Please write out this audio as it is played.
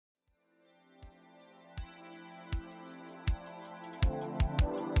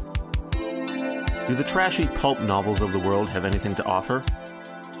Do the trashy pulp novels of the world have anything to offer?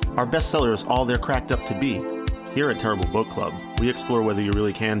 Are bestsellers all they're cracked up to be? Here at Terrible Book Club, we explore whether you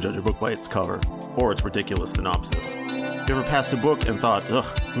really can judge a book by its cover, or its ridiculous synopsis. You ever passed a book and thought,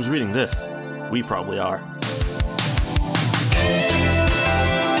 ugh, who's reading this? We probably are.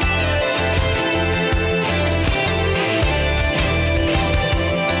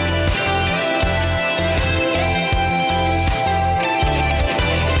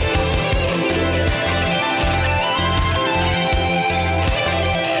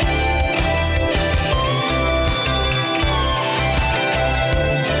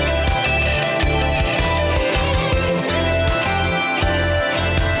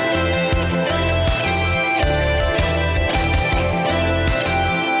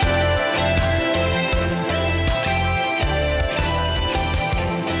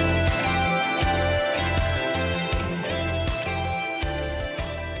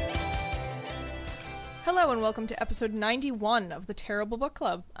 Welcome to episode 91 of the Terrible Book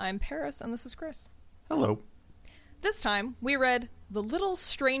Club. I'm Paris, and this is Chris. Hello. This time, we read The Little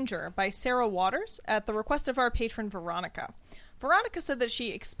Stranger by Sarah Waters at the request of our patron Veronica. Veronica said that she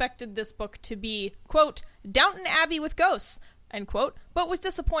expected this book to be, quote, Downton Abbey with ghosts, end quote, but was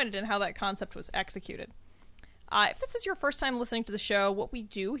disappointed in how that concept was executed. If this is your first time listening to the show, what we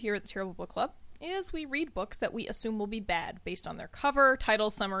do here at the Terrible Book Club is we read books that we assume will be bad based on their cover, title,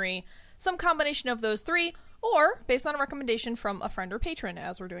 summary, some combination of those three, or based on a recommendation from a friend or patron,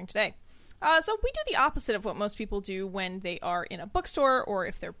 as we're doing today. So we do the opposite of what most people do when they are in a bookstore or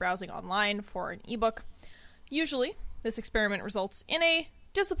if they're browsing online for an ebook. Usually, this experiment results in a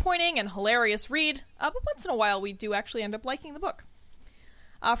disappointing and hilarious read, but once in a while we do actually end up liking the book.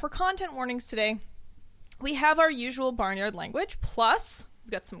 For content warnings today, we have our usual barnyard language, plus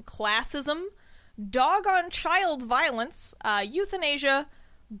we've got some classism, dog-on child violence, euthanasia,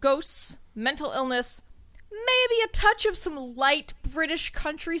 ghosts, mental illness, maybe a touch of some light British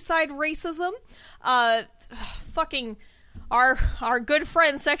countryside racism. Fucking our good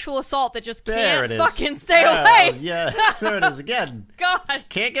friend sexual assault that just can't fucking stay away. Yeah, there it is again. God.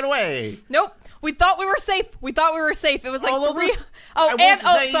 Can't get away. Nope. We thought we were safe. It was like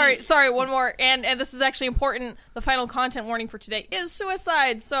three... Sorry, one more. And this is actually important. The final content warning for today is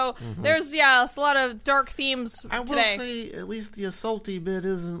suicide. So there's, it's a lot of dark themes today. I will say, at least the assaulty bit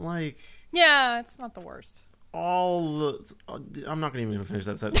isn't like... Yeah, it's not the worst. I'm not going to even finish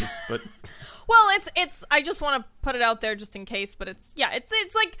that sentence, but... Well, it's. I just want to put it out there just in case, but it's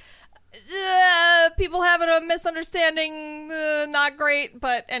like people having a misunderstanding, not great,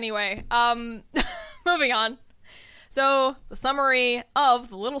 but anyway, moving on. So, the summary of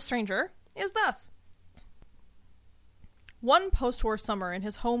The Little Stranger is thus. One post-war summer in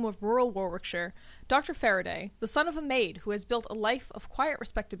his home of rural Warwickshire, Dr. Faraday, the son of a maid who has built a life of quiet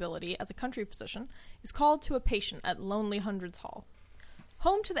respectability as a country physician, is called to a patient at lonely Hundreds Hall.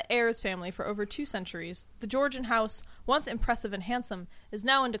 Home to the Ayres family for over 2 centuries, the Georgian house, once impressive and handsome, is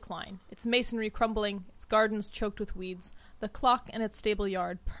now in decline, its masonry crumbling, its gardens choked with weeds, the clock in its stable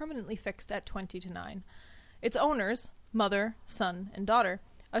yard permanently fixed at 20 to 9. Its owners, mother, son, and daughter,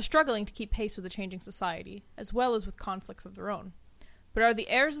 are struggling to keep pace with the changing society, as well as with conflicts of their own. But are the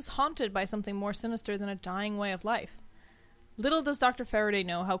Ayres haunted by something more sinister than a dying way of life? Little does Dr. Faraday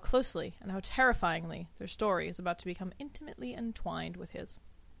know how closely and how terrifyingly their story is about to become intimately entwined with his.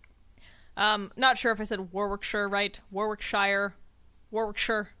 Not sure if I said Warwickshire right. Warwickshire.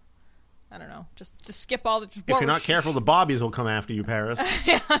 I don't know. Just skip all the... If you're not careful, the Bobbies will come after you, Paris.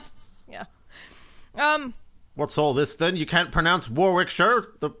 Yes. Yeah. What's all this, then? You can't pronounce Warwickshire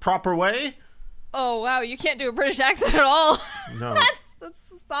the proper way? Oh, wow. You can't do a British accent at all. No.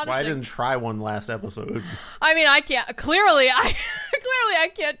 That's astonishing. Well, I didn't try one last episode. I mean, I can't. Clearly, I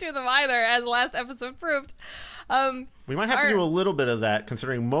can't do them either, as last episode proved. We might have to do a little bit of that,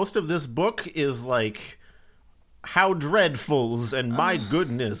 considering most of this book is like, how dreadfuls and my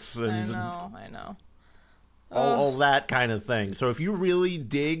goodness. And I know. All that kind of thing. So if you really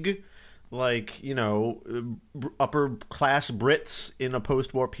dig... like, upper class Brits in a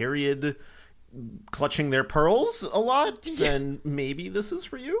post-war period clutching their pearls a lot, then maybe this is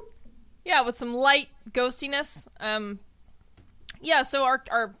for you. Yeah, with some light ghostiness. So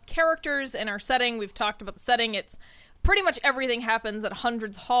our characters and our setting, we've talked about the setting. It's pretty much everything happens at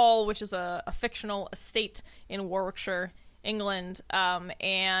Hundreds Hall, which is a fictional estate in Warwickshire, England.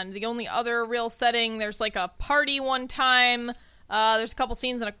 And the only other real setting, there's like a party one time. There's a couple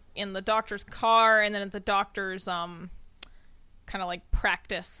scenes in the doctor's car, and then at the doctor's kind of like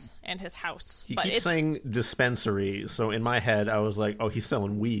practice and his house. He keeps saying dispensary, so in my head I was like, oh, he's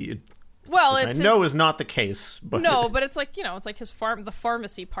selling weed. Well, it's I know is not the case, but no, but it's like, it's like his the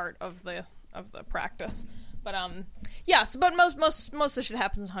pharmacy part of the of the practice. But yes, but most of the shit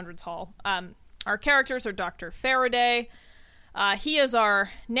happens in Hundreds Hall. Our characters are Dr. Faraday. He is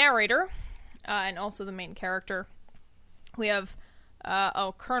our narrator, and also the main character. We have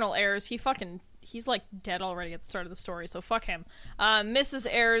Colonel Ayres. He's like dead already at the start of the story, so fuck him. Mrs.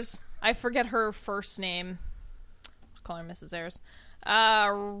 Ayres, I forget her first name. Let's call her Mrs. Ayres.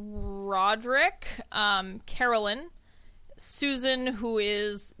 Roderick, Carolyn, Susan, who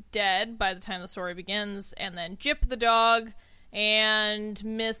is dead by the time the story begins, and then Jip the dog, and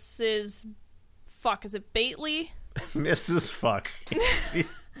Mrs. Fuck, is it Bately? Mrs. Fuck.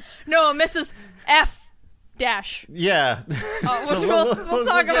 No, Mrs. F. Dash. Yeah. Which we'll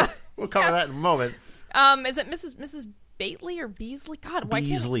talk about. We'll cover that in a moment. Is it Mrs. Bately or Beasley? God, why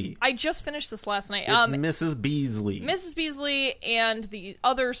Beasley. can't I just finished this last night? It's Mrs. Beasley. Mrs. Beasley and the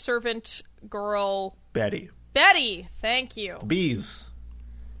other servant girl, Betty. Thank you. The bees.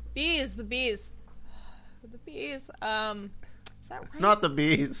 The bees. Is that right? Not the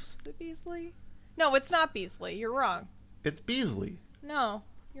bees. Is it Beasley? No, it's not Beasley. You're wrong. It's Beasley. No,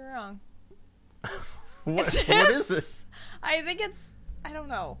 you're wrong. What is it? I think it's... I don't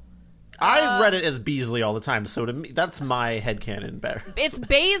know. I read it as Beasley all the time, so to me, that's my headcanon better. It's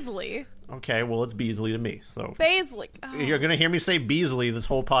Baisley. Okay, well, it's Beasley to me, so... Baisley. Oh. You're going to hear me say Beasley this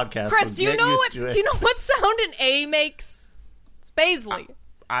whole podcast. Chris, so do you know what sound an A makes? It's Baisley.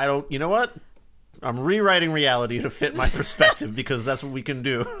 I don't... You know what? I'm rewriting reality to fit my perspective, because that's what we can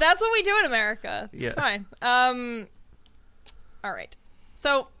do. That's what we do in America. It's fine. All right.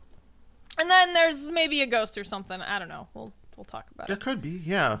 So, and then there's maybe a ghost or something. I don't know. We'll talk about it. It could be,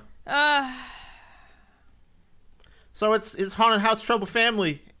 yeah. So it's Haunted House Trouble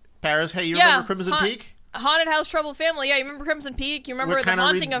Family. Paris, hey, you remember Crimson Peak? Haunted House Trouble Family. Yeah, you remember Crimson Peak? You remember the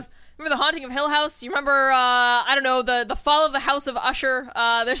haunting of Hill House? You remember I don't know, the fall of the House of Usher?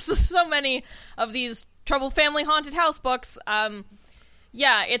 There's so many of these Trouble Family haunted house books.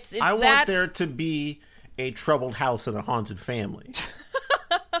 Yeah, it's I want there to be a troubled house and a haunted family.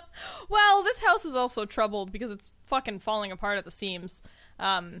 Well, this house is also troubled because it's fucking falling apart at the seams.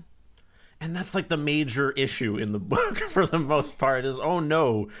 And that's like the major issue in the book for the most part is, oh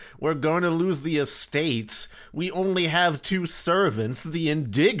no, we're going to lose the estates. We only have 2 servants. The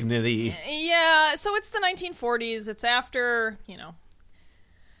indignity. Yeah, so it's the 1940s. It's after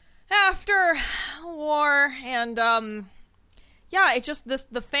war. And, yeah, it's just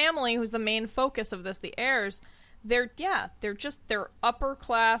the family who's the main focus of this, the Ayres, they're upper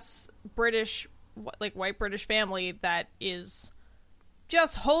class British, like white British family that is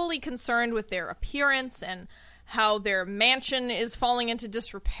just wholly concerned with their appearance and how their mansion is falling into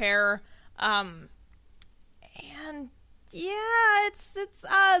disrepair. And yeah, it's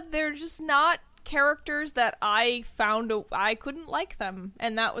they're just not characters that I found I couldn't like them,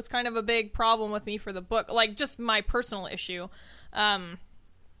 and that was kind of a big problem with me for the book, like just my personal issue. I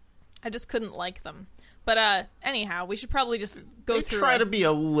just couldn't like them. But anyhow, we should probably just go through. They try to be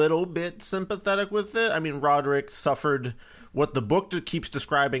a little bit sympathetic with it. I mean, Roderick suffered what the book keeps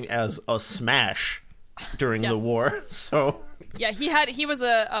describing as a smash during the war. So yeah, he was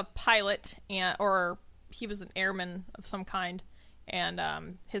a pilot or he was an airman of some kind, and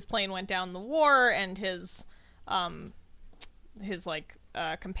his plane went down in the war, and his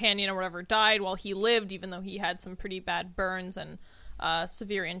companion or whatever died while he lived, even though he had some pretty bad burns and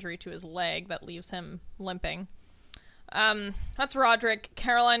severe injury to his leg that leaves him limping. That's Roderick.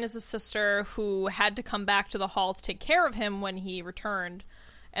 Caroline is his sister who had to come back to the hall to take care of him when he returned.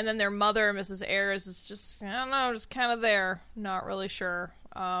 And then their mother, Mrs. Ayres, is just, I don't know, just kind of there. Not really sure.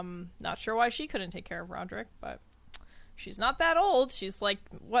 Not sure why she couldn't take care of Roderick, but she's not that old. She's like,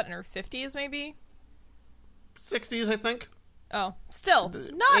 what, in her 50s maybe? 60s, I think. Oh, still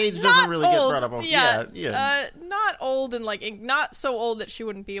not age doesn't really old. Get brought up. Yeah. Not old and like not so old that she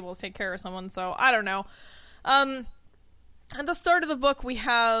wouldn't be able to take care of someone. So I don't know. At the start of the book, we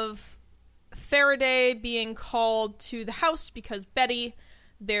have Faraday being called to the house because Betty,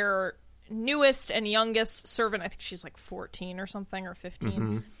 their newest and youngest servant, I think she's like 14 or something, or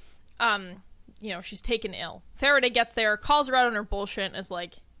 15. Mm-hmm. She's taken ill. Faraday gets there, calls her out on her bullshit, and is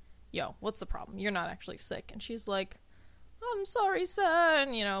like, "Yo, what's the problem? You're not actually sick." And she's like, "I'm sorry,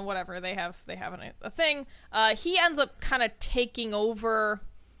 son." Whatever. They have a thing. He ends up kind of taking over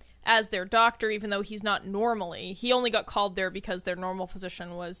as their doctor, even though he's not normally. He only got called there because their normal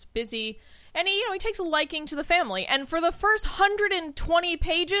physician was busy. And he takes a liking to the family. And for the first 120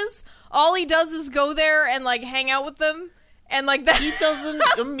 pages, all he does is go there and, like, hang out with them. And, like, that... He doesn't...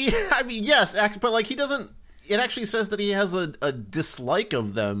 I mean, yes, but, like, he doesn't... It actually says that he has a dislike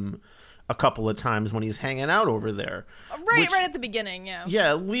of them a couple of times when he's hanging out over there. Right at the beginning, yeah.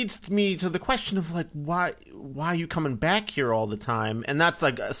 Yeah, it leads me to the question of, like, why are you coming back here all the time? And that's,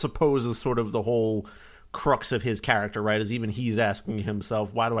 like, I suppose is sort of the whole crux of his character, right? Is even he's asking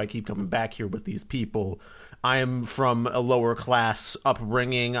himself, why do I keep coming back here with these people? I am from a lower class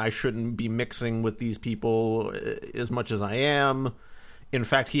upbringing. I shouldn't be mixing with these people as much as I am. In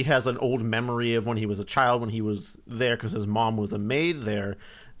fact, he has an old memory of when he was a child, when he was there because his mom was a maid there,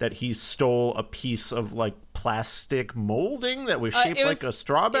 that he stole a piece of, like, plastic molding that was shaped like a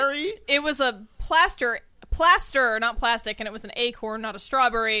strawberry. It was a plaster, not plastic, and it was an acorn, not a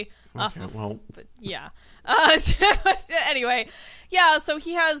strawberry. Okay, well, yeah. Anyway, yeah. So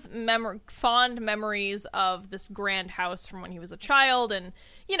he has fond memories of this grand house from when he was a child, and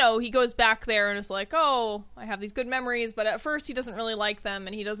he goes back there and is like, "Oh, I have these good memories," but at first he doesn't really like them,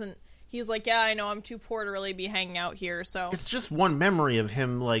 and he's like, "Yeah, I know, I'm too poor to really be hanging out here." So it's just one memory of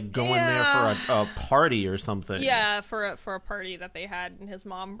him, like, going there for a party or something. Yeah, for a party that they had, and his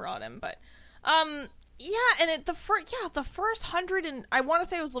mom brought him, but yeah, and the first 100 and I want to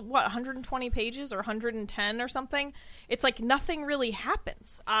say it was 120 pages or 110 or something. It's like nothing really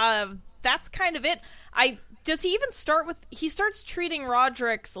happens. That's kind of it. Does he even start with? He starts treating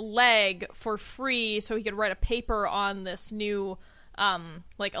Roderick's leg for free so he could write a paper on this new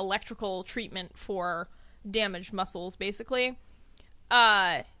like electrical treatment for damaged muscles, basically.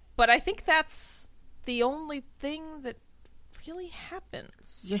 But I think that's the only thing that really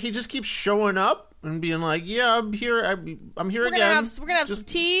happens. Yeah, he just keeps showing up and being like, "Yeah, I'm here. I'm here again. We're gonna have some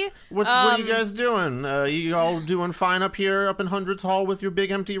tea. What are you guys doing? You all doing fine up here, up in Hundreds Hall with your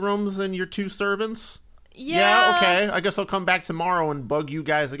big empty rooms and your 2 servants?" Yeah, okay. I guess I'll come back tomorrow and bug you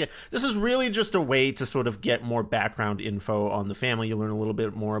guys again. This is really just a way to sort of get more background info on the family. You learn a little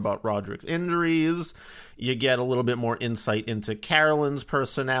bit more about Roderick's injuries. You get a little bit more insight into Carolyn's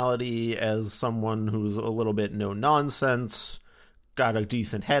personality as someone who's a little bit no-nonsense, got a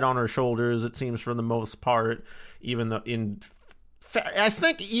decent head on her shoulders, it seems, for the most part. Even though I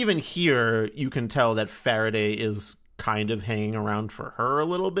think even here you can tell that Faraday is kind of hanging around for her a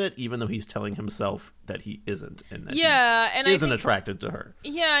little bit, even though he's telling himself that he isn't, and that he isn't attracted to her.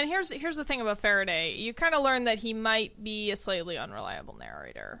 Yeah, and here's the thing about Faraday. You kind of learn that he might be a slightly unreliable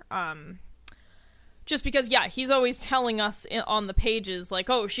narrator. Just because, yeah, he's always telling us on the pages, like,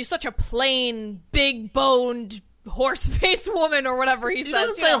 "Oh, she's such a plain, big-boned, horse-faced woman," or whatever he says. He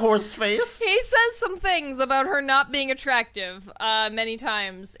doesn't say horse-face. He says some things about her not being attractive many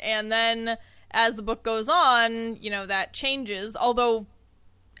times, and then as the book goes on, that changes. Although,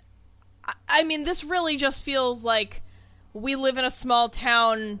 I mean, this really just feels like we live in a small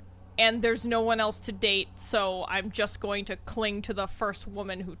town and there's no one else to date, so I'm just going to cling to the first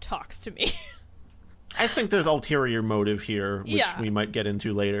woman who talks to me. I think there's ulterior motive here, which we might get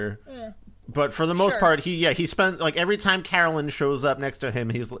into later. Yeah. But for the most part, he spent, like, every time Carolyn shows up next to him,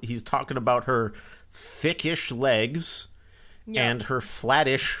 he's talking about her thickish legs and her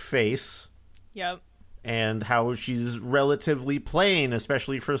flattish face. Yep. And how she's relatively plain,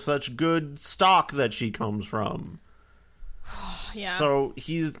 especially for such good stock that she comes from. Yeah. So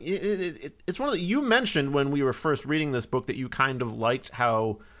it's one of you mentioned when we were first reading this book that you kind of liked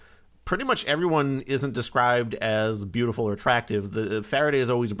how pretty much everyone isn't described as beautiful or attractive. Faraday is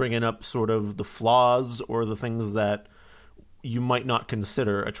always bringing up sort of the flaws or the things that you might not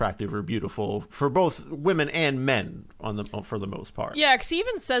consider attractive or beautiful for both women and men for the most part. Yeah, because he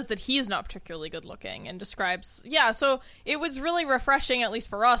even says that he's not particularly good looking and describes... Yeah, so it was really refreshing, at least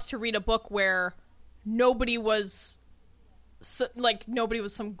for us, to read a book where nobody was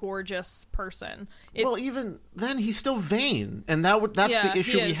some gorgeous person. Well, even then, he's still vain. And that's the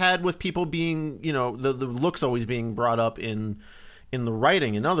issue we had with people being, the looks always being brought up in the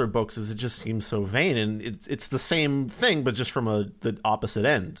writing in other books, is it just seems so vain, and it's the same thing, but just from the opposite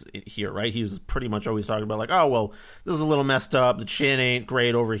end here, right? He's pretty much always talking about, like, "Oh, well, this is a little messed up. The chin ain't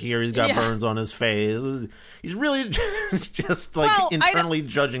great over here. He's got burns on his face." He's really just like internally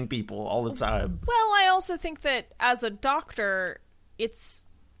judging people all the time. Well, I also think that as a doctor, it's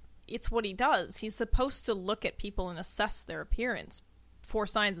what he does. He's supposed to look at people and assess their appearance for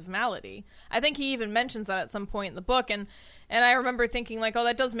signs of malady. I think he even mentions that at some point in the book, and I remember thinking, like, oh,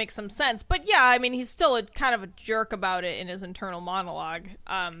 that does make some sense. But yeah, I mean, he's still kind of a jerk about it in his internal monologue.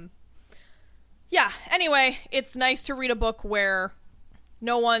 Yeah, anyway, it's nice to read a book where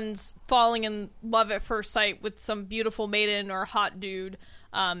no one's falling in love at first sight with some beautiful maiden or hot dude.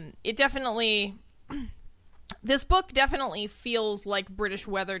 This book definitely feels like British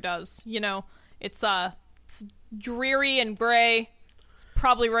weather does. It's dreary and gray. It's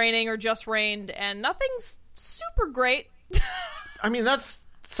probably raining or just rained, and nothing's super great. I mean, that's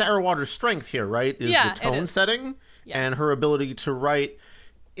Sarah Waters' strength here, right? Is Yeah, the tone setting Yeah. and her ability to write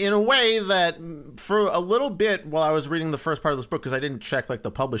in a way that, for a little bit while I was reading the first part of this book, because I didn't check like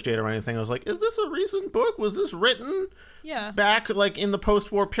the published date or anything, I was like, is this a recent book? Was this written back like in the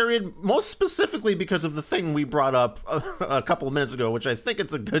post-war period? Most specifically because of the thing we brought up a couple of minutes ago, which I think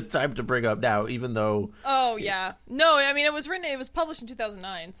it's a good time to bring up now, even though... Oh, yeah. No, I mean, it was published in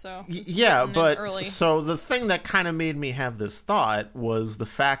 2009, so... Yeah, but early. So the thing that kind of made me have this thought was the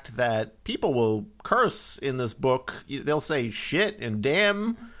fact that people will curse in this book. They'll say shit and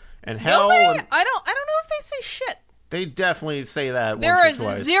damn and hell. Will they? And I don't know if they say shit. they definitely say that There once is or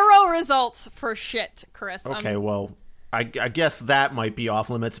twice. 0 results for shit, Chris. Okay, well, I guess that might be off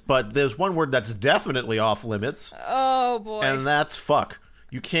limits, but there's one word that's definitely off limits, Oh, boy. and that's fuck.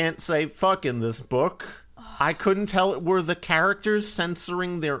 You can't say fuck in this book. I couldn't tell, were the characters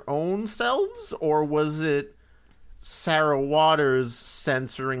censoring their own selves, or was it Sarah Waters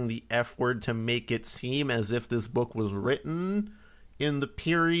censoring the F word to make it seem as if this book was written in the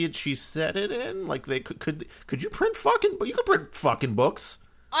period she said it in? Like, they could you print fucking... You could print fucking books.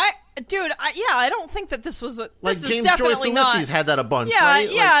 I don't think that this was Like this is James Joyce definitely Ulysses not, had that a bunch, yeah,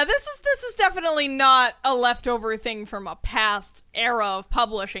 right? yeah. Like, This is definitely not a leftover thing from a past era of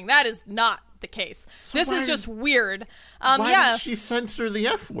publishing. That is not the case. So this why is just did- weird. why did she censor the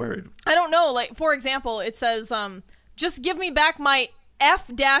F word? I don't know. Like, for example, it says, just give me back my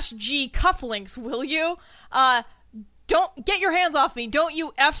F-G cufflinks, will you? Don't get your hands off me. Don't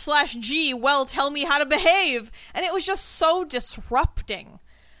you F/G tell me how to behave. And it was just so disrupting.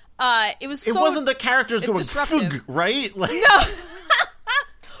 It Wasn't the characters going disruptive. fug, right? Like, No.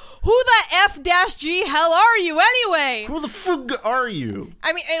 Who the F-G hell are you anyway? who the fug are you?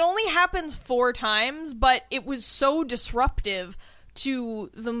 I mean, it only happens 4 times, but it was so disruptive to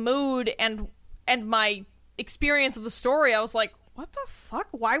the mood and my experience of the story. I was like, what the fuck?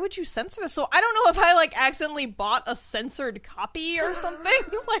 Why would you censor this? So I don't know if I like accidentally bought a censored copy or something.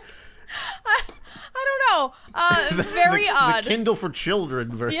 Like, I don't know. Very odd. The Kindle for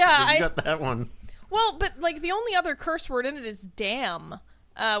Children version. Yeah, You got that one. Well, but like the only other curse word in it is damn,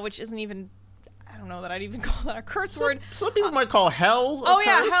 which isn't even. I don't know that I'd even call that a curse word. Some people might call hell Oh, a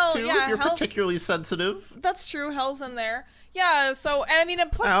yeah, curse, hell, too, yeah, if you're hell's- particularly sensitive. That's true. Hell's in there. Yeah. So and I mean,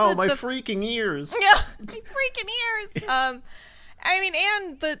 and plus Ow, my the freaking ears. yeah, my freaking ears. I mean,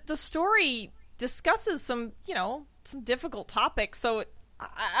 and the story discusses some difficult topics. So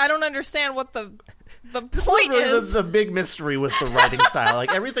I don't understand what the point Really is. the big mystery with the writing style.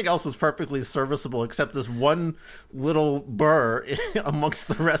 Like, everything else was perfectly serviceable except this one little burr amongst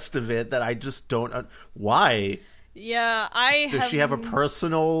the rest of it that I just don't... Why? Yeah, Does she have a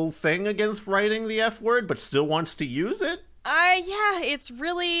personal thing against writing the F word but still wants to use it? Yeah, it's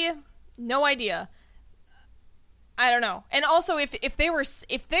really no idea. I don't know. And also, if they were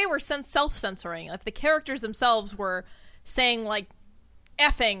self-censoring, if the characters themselves were saying like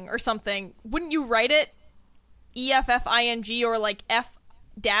effing or something, wouldn't you write it EFFING or like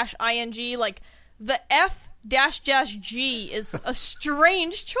F-ING? Like the F-G is a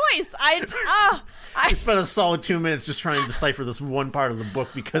strange choice. I spent a solid 2 minutes just trying to decipher this one part of the book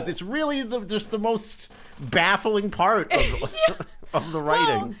because it's really just the most baffling part of, of the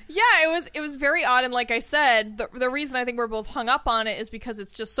writing. Well, yeah, it was very odd, and like I said, the reason I think we're both hung up on it is because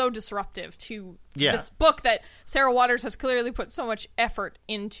it's just so disruptive to this book that Sarah Waters has clearly put so much effort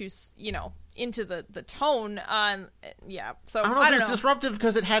into, into the tone. Yeah, so I don't know if it's disruptive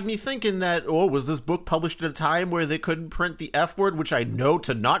because it had me thinking that, was this book published at a time where they couldn't print the F word, which I know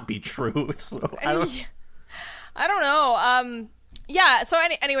to not be true. So I don't know. Yeah, so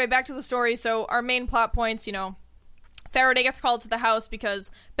anyway, back to the story. So our main plot points, Faraday gets called to the house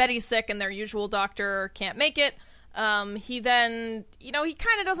because Betty's sick and their usual doctor can't make it. He then, he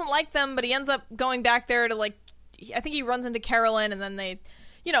kind of doesn't like them, but he ends up going back there to, like, I think he runs into Carolyn, and then they,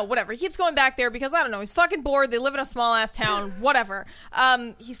 whatever. He keeps going back there because, I don't know, he's fucking bored. They live in a small-ass town, whatever.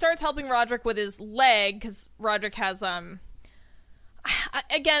 He starts helping Roderick with his leg because Roderick has, again,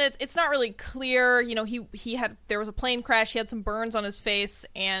 it's not really clear. There was a plane crash. He had some burns on his face,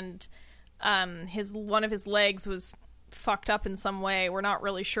 and one of his legs was fucked up in some way. We're not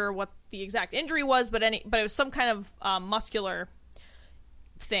really sure what the exact injury was, but it was some kind of muscular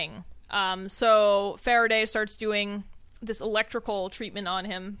thing. So Faraday starts doing this electrical treatment on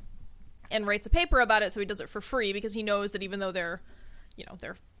him and writes a paper about it. So he does it for free because he knows that even though they're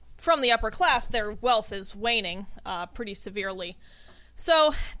from the upper class, their wealth is waning pretty severely.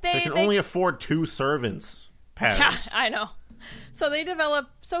 So they can only afford 2 servants. Yeah, I know. So he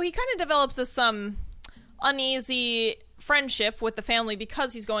kind of develops this uneasy friendship with the family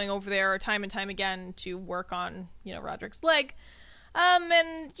because he's going over there time and time again to work on, Roderick's leg.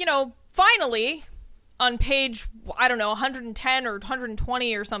 And, finally, on page, I don't know, 110 or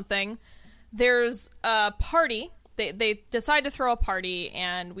 120 or something, there's a party. They decide to throw a party,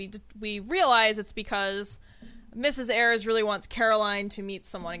 and we realize it's because Mrs. Ayres really wants Caroline to meet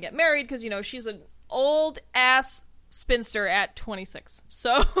someone and get married, because, she's an old-ass spinster at 26.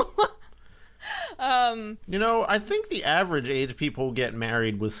 So... I think the average age people get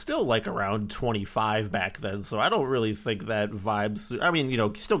married was still like around 25 back then, so I don't really think that vibes. I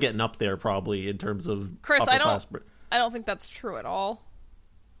mean, still getting up there probably in terms of Chris. upper class. I don't think that's true at all.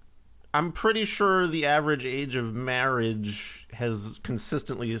 I'm pretty sure the average age of marriage has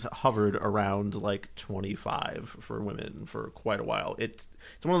consistently hovered around like 25 for women for quite a while. It's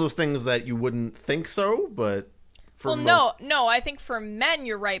one of those things that you wouldn't think so, but. No, I think for men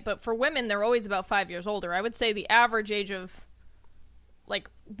you're right, but for women they're always about 5 years older. I would say the average age of, like,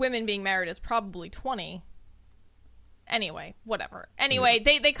 women being married is probably 20. Anyway, whatever. Anyway,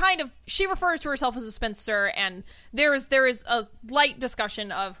 yeah. they kind of, she refers to herself as a spinster, and there is a light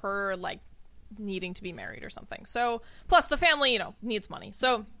discussion of her, like, needing to be married or something. So, plus the family, needs money.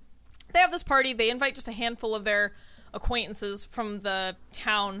 So, they have this party, they invite just a handful of their acquaintances from the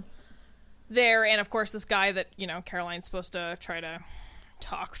town there, and of course this guy that Caroline's supposed to try to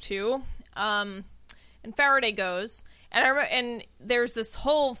talk to, and Faraday goes, and there's this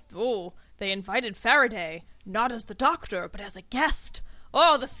whole they invited Faraday not as the doctor but as a guest.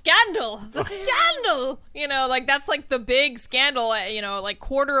 The scandal, scandal, that's like the big scandal. Like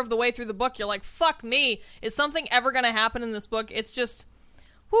quarter of the way through the book you're like, fuck me, is something ever gonna happen in this book? It's just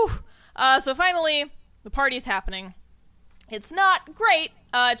so finally the party's happening. It's not great.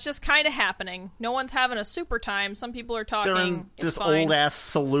 It's just kind of happening. No one's having a super time. Some people are talking. They're in this old-ass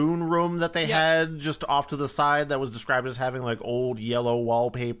saloon room that they had just off to the side that was described as having, like, old yellow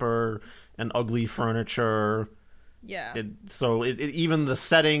wallpaper and ugly furniture. Yeah. Even the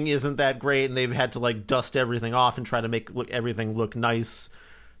setting isn't that great, and they've had to, like, dust everything off and try to make everything look nice,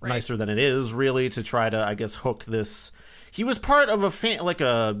 nicer than it is, really, to try to, I guess, hook this... He was part of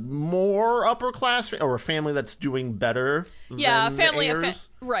a more upper class, or a family that's doing better. Yeah, than a family,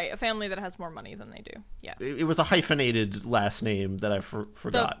 a family that has more money than they do. Yeah, it was a hyphenated last name that I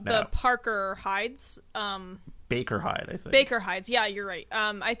forgot. The Parker Hydes. Baker Hyde, I think. Baker Hydes. Yeah, you're right.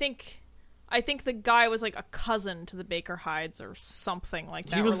 I think the guy was like a cousin to the Baker Hydes or something like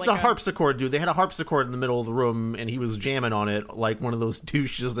that. He was the harpsichord dude. They had a harpsichord in the middle of the room, and he was jamming on it like one of those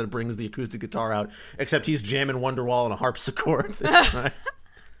douches that brings the acoustic guitar out, except he's jamming Wonderwall on a harpsichord this time.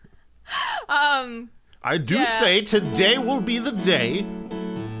 I do say today will be the day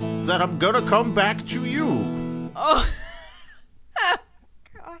that I'm gonna come back to you. Oh.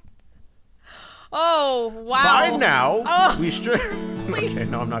 God. Oh, wow. By now, we should... Please, okay,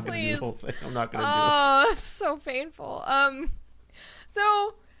 no, I'm not going to do the whole thing. I'm not going to do it. Oh, it's so painful.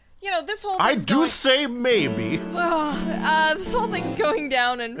 So, this whole thing's say maybe. This whole thing's going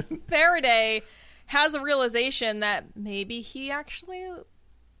down, and Faraday has a realization that maybe he actually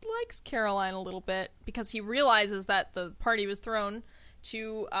likes Caroline a little bit, because he realizes that the party was thrown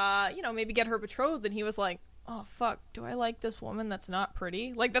to, maybe get her betrothed, and he was like, oh, fuck, do I like this woman that's not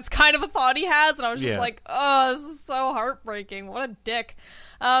pretty? Like, that's kind of a thought he has, and I was just like, oh, this is so heartbreaking. What a dick.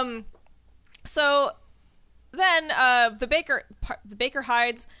 So then the Baker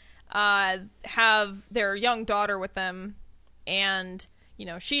Hydes have their young daughter with them, and,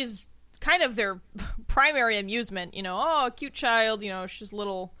 she's kind of their primary amusement, a cute child, she's a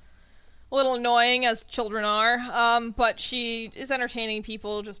little annoying, as children are, but she is entertaining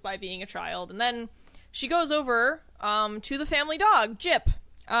people just by being a child. And then she goes over to the family dog, Jip,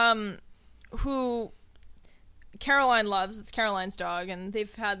 who Caroline loves. It's Caroline's dog, and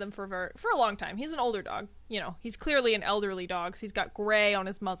they've had them for a long time. He's an older dog. He's clearly an elderly dog. He's got gray on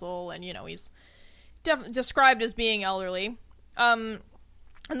his muzzle, and, he's described as being elderly. And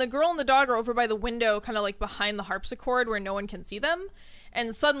the girl and the dog are over by the window, kind of like behind the harpsichord where no one can see them.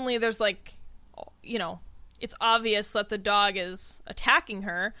 And suddenly there's like, it's obvious that the dog is attacking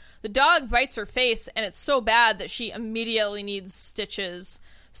her. The dog bites her face, and it's so bad that she immediately needs stitches.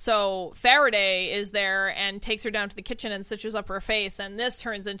 So Faraday is there and takes her down to the kitchen and stitches up her face, and this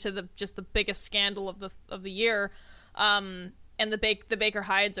turns into the biggest scandal of the year. And the Baker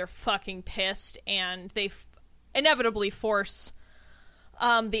Hydes are fucking pissed, and they inevitably force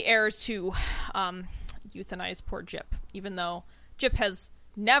the heirs to euthanize poor Jip, even though Jip has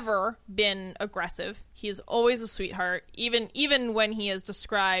never been aggressive. He is always a sweetheart, even when he is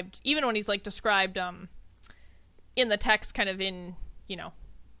described, described in the text, kind of in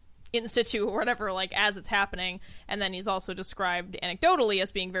in situ or whatever, like as it's happening. And then he's also described anecdotally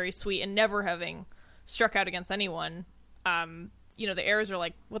as being very sweet and never having struck out against anyone. the heirs are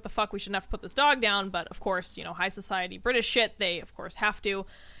like, what the fuck, we shouldn't have to put this dog down. But of course, high society British shit, they of course have to.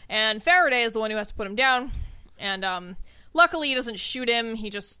 And Faraday is the one who has to put him down. And luckily he doesn't shoot him. He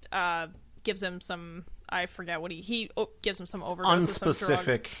just gives him some, I forget what he gives him some overdose.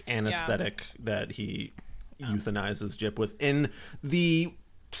 Unspecific anesthetic that he euthanizes Jip with in the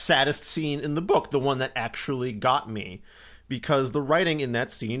saddest scene in the book, the one that actually got me. Because the writing in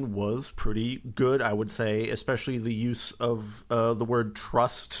that scene was pretty good, I would say, especially the use of the word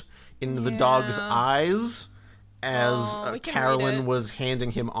trust in the dog's eyes as Carolyn was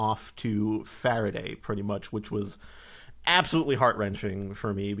handing him off to Faraday, pretty much, which was absolutely heart-wrenching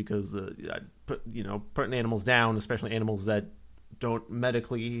for me because putting animals down, especially animals that don't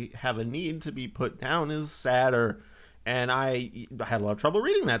medically have a need to be put down, is sadder. And I had a lot of trouble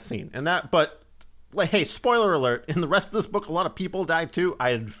reading that scene. But hey, spoiler alert, in the rest of this book, a lot of people died too.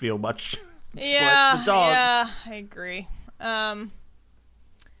 I didn't feel much. Yeah, the dog. Yeah, I agree.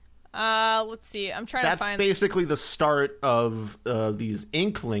 Let's see. I'm trying to find... That's basically the start of these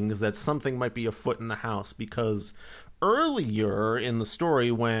inklings that something might be afoot in the house, because earlier in the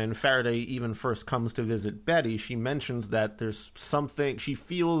story, when Faraday even first comes to visit Betty, she mentions that there's something... She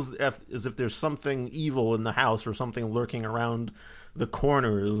feels as if there's something evil in the house or something lurking around the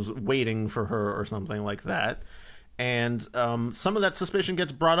corners waiting for her or something like that. And some of that suspicion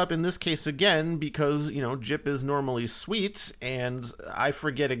gets brought up in this case again because, Jip is normally sweet, and I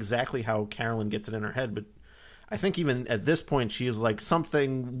forget exactly how Carolyn gets it in her head, but I think even at this point she is like,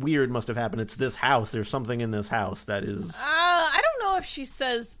 something weird must have happened. It's this house. There's something in this house that is... I don't know if she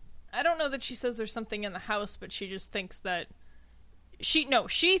says... I don't know that she says there's something in the house, but she just thinks that... She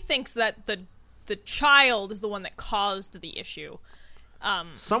thinks that the child is the one that caused the issue.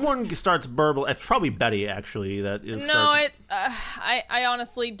 Someone starts burble. It's probably Betty, actually. It's. I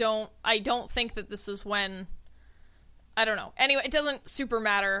honestly don't. I don't think that this is when. I don't know. Anyway, it doesn't super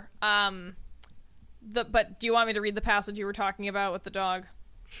matter. But do you want me to read the passage you were talking about with the dog?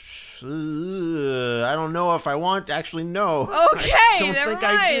 I don't know if I want. Actually, no. Okay, I don't never think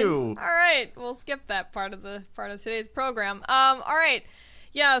mind. I do. All right, we'll skip that part of today's program. All right.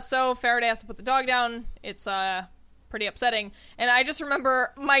 Yeah. So Faraday has to put the dog down. It's pretty upsetting. And I just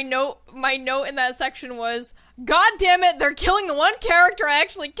remember my note in that section was, God damn it, they're killing the one character I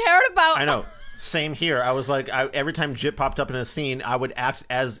actually cared about. I know. Same here. I was like, every time Jip popped up in a scene, I would act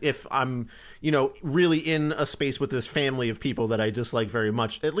as if I'm, really in a space with this family of people that I dislike very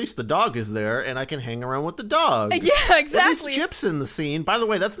much. At least the dog is there, and I can hang around with the dog. Yeah, exactly. At least Jip's in the scene. By the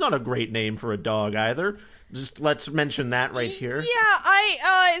way, that's not a great name for a dog either. Just let's mention that right here.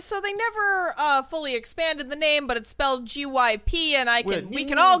 Yeah, so they never fully expanded the name, but it's spelled GYP, and we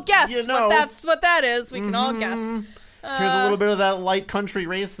can all guess what that is. We can all guess. Here's a little bit of that light country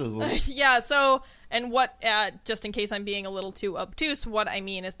racism. Yeah, so, and what, just in case I'm being a little too obtuse, what I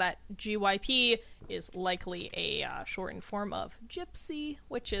mean is that GYP is likely a shortened form of gypsy,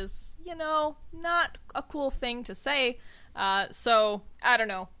 which is, not a cool thing to say. So, I don't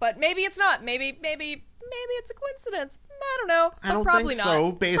know. But maybe it's not. Maybe it's a coincidence. I don't know. I don't probably think so,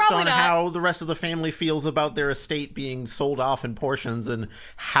 not. based probably on not. how the rest of the family feels about their estate being sold off in portions and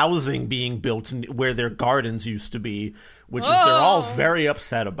housing being built where their gardens used to be, which is they're all very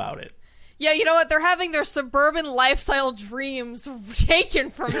upset about it. Yeah, you know what? They're having their suburban lifestyle dreams taken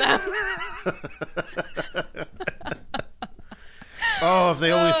from them. Oh, if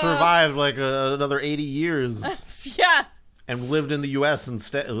they only survived like another 80 years. Yeah. And lived in the U.S.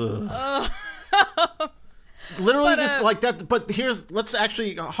 instead. Literally just like that. But let's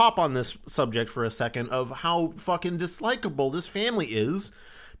actually hop on this subject for a second of how fucking dislikable this family is.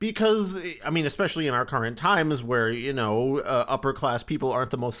 Because, I mean, especially in our current times where, upper class people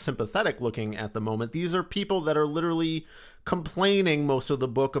aren't the most sympathetic looking at the moment. These are people that are literally complaining most of the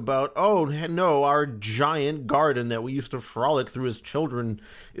book about, oh, no, our giant garden that we used to frolic through as children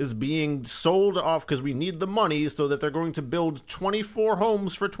is being sold off because we need the money so that they're going to build 24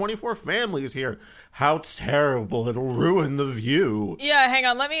 homes for 24 families here. How terrible. It'll ruin the view. Yeah, hang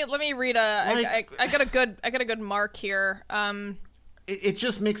on. Let me read I got a good mark here. It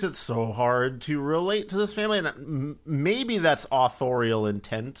just makes it so hard to relate to this family, and maybe that's authorial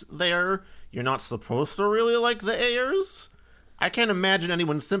intent there. You're not supposed to really like the Ayers. I can't imagine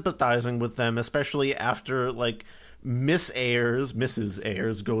anyone sympathizing with them, especially after, like, Mrs.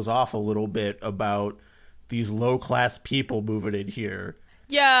 Ayers goes off a little bit about these low-class people moving in here.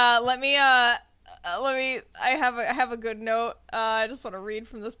 Yeah, I have a good note. I just want to read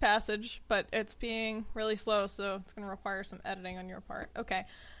from this passage, but it's being really slow, so it's going to require some editing on your part. Okay.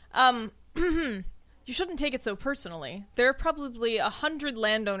 You shouldn't take it so personally. There are probably 100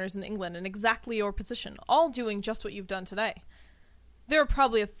 landowners in England in exactly your position, all doing just what you've done today. There are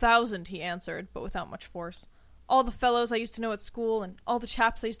probably 1,000, he answered, but without much force. All the fellows I used to know at school, and all the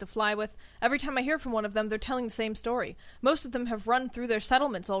chaps I used to fly with, every time I hear from one of them, they're telling the same story. Most of them have run through their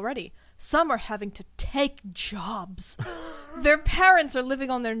settlements already. Some are having to take jobs. Their parents are living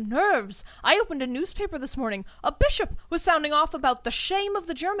on their nerves. I opened a newspaper this morning. A bishop was sounding off about the shame of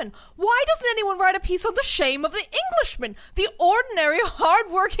the German. Why doesn't anyone write a piece on the shame of the Englishman? The ordinary,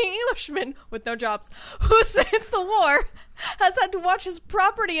 hard-working Englishman with no jobs, who since the war has had to watch his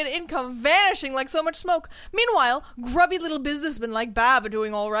property and income vanishing like so much smoke. Meanwhile, grubby little businessmen like Bab are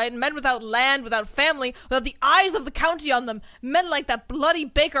doing all right, and men without land, without family, without the eyes of the county on them. Men like that bloody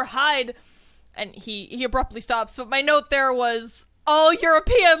Baker Hyde. And he abruptly stops, but my note there was, all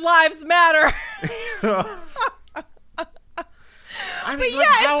European lives matter. I mean, like,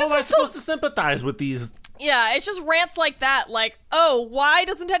 how am I supposed to sympathize with these? Yeah, it's just rants like that, like, oh, why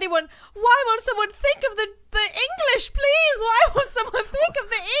won't someone think of the English, please? Why won't someone think of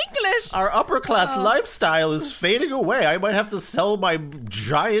the English? Our upper-class lifestyle is fading away. I might have to sell my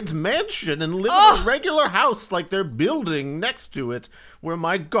giant mansion and live in a regular house like they're building next to it, where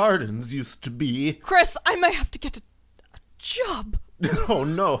my gardens used to be. Chris, I might have to get a job. Oh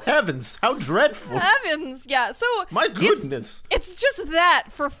no, heavens, how dreadful. Heavens, yeah, so... My goodness. It's just that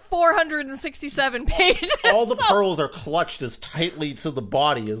for 467 pages. All the pearls are clutched as tightly to the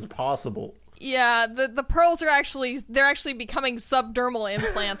body as possible. Yeah, the pearls are actually becoming subdermal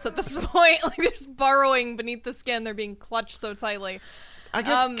implants at this point. Like, they're just burrowing beneath the skin. They're being clutched so tightly. I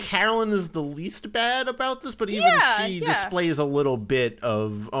guess Carolyn is the least bad about this, but even she displays a little bit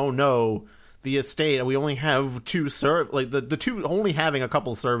of, oh no... The estate, we only have two the two only having a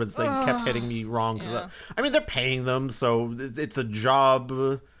couple servants, they kept hitting me wrong. Yeah. I mean, they're paying them, so it's a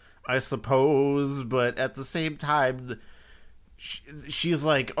job, I suppose, but at the same time, she's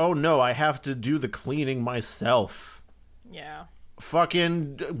like, oh no, I have to do the cleaning myself. Yeah.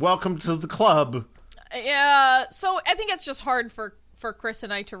 Fucking welcome to the club. Yeah, so I think it's just hard for Chris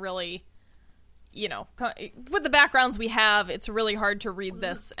and I to really... You know, with the backgrounds we have, it's really hard to read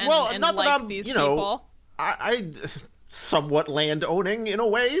this and, not like that I'm, these people. I I somewhat land owning in a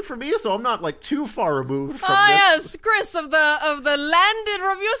way for me, so I'm not like too far removed from this. Yes, Chris of the landed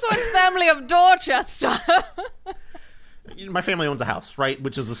Remusowitz family of Dorchester. My family owns a house, right?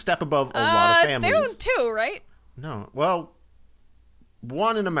 Which is a step above a lot of families. They own two, right? No, well,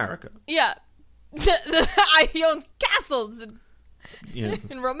 one in America. Yeah, he owns castles in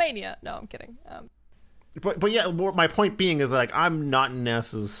Romania. No, I'm kidding. But yeah, my point being is, like, I'm not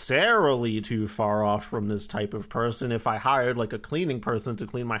necessarily too far off from this type of person. If I hired, like, a cleaning person to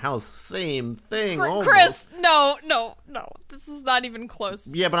clean my house, same thing. Chris, no. This is not even close.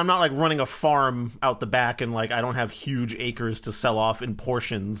 Yeah, but I'm not, like, running a farm out the back and, like, I don't have huge acres to sell off in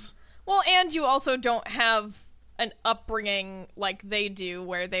portions. Well, and you also don't have an upbringing like they do,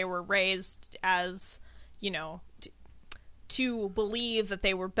 where they were raised as, you know, to believe that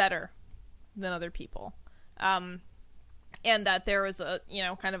they were better than other people. And that there was a, you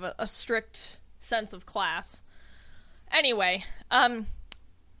know, kind of a strict sense of class. Anyway,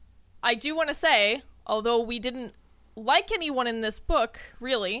 I do want to say, although we didn't like anyone in this book,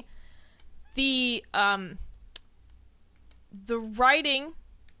 really, the writing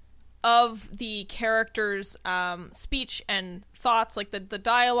of the characters' speech and thoughts, like the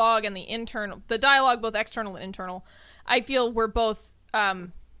dialogue and the dialogue, both external and internal, I feel were both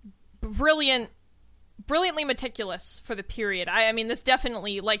brilliantly meticulous for the period. I mean, this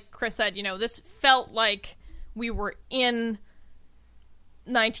definitely, like Chris said, you know, this felt like we were in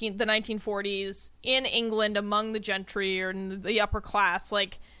the 1940s in England among the gentry or in the upper class.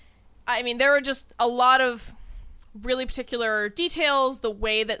 Like, I mean, there were just a lot of really particular details, the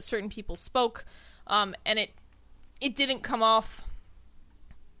way that certain people spoke, and it didn't come off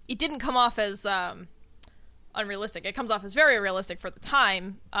as unrealistic. It comes off as very realistic for the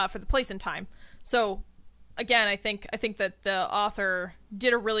time, for the place and time. So again, I think that the author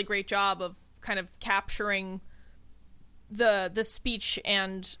did a really great job of kind of capturing the speech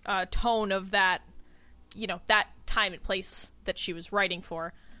and tone of that, you know, that time and place that she was writing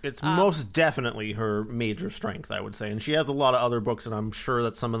for. It's most definitely her major strength, I would say. And she has a lot of other books, and I'm sure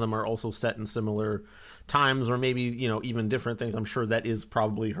that some of them are also set in similar times or maybe, you know, even different things. I'm sure that is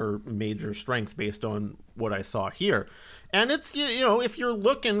probably her major strength based on what I saw here. And it's, you know, if you're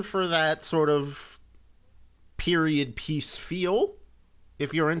looking for that sort of period piece feel,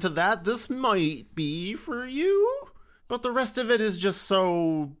 if you're into that, this might be for you. But the rest of it is just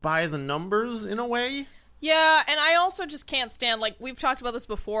so by the numbers in a way. Yeah, and I also just can't stand, like, we've talked about this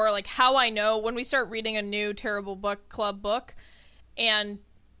before, like, how I know when we start reading a new Terrible Book Club book, and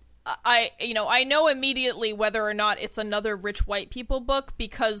I know immediately whether or not it's another rich white people book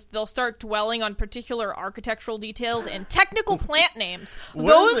because they'll start dwelling on particular architectural details and technical plant names.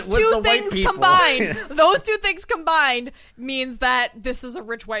 Those two things combined means that this is a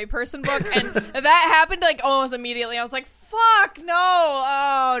rich white person book, and that happened like almost immediately. I was like, "Fuck no!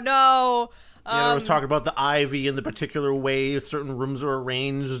 Oh no!" Yeah, there was talking about the ivy and the particular way certain rooms are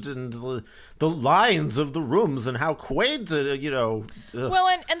arranged and the lines of the rooms and how quaint, Well,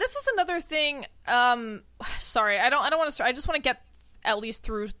 and this is another thing. Sorry, I don't want to. I just want to get at least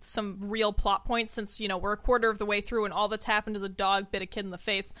through some real plot points since we're a quarter of the way through and all that's happened is a dog bit a kid in the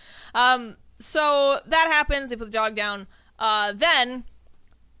face. So that happens. They put the dog down. Then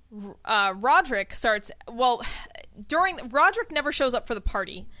Roderick starts. Well, Roderick never shows up for the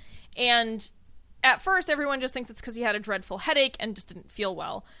party. And at first, everyone just thinks it's because he had a dreadful headache and just didn't feel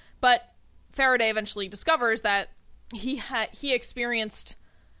well. But Faraday eventually discovers that he experienced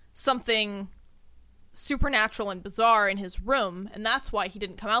something supernatural and bizarre in his room, and that's why he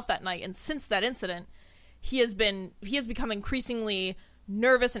didn't come out that night. And since that incident, he has become increasingly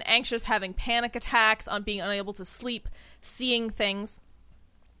nervous and anxious, having panic attacks, on being unable to sleep, seeing things.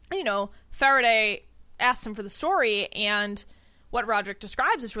 Faraday asked him for the story, and what Roderick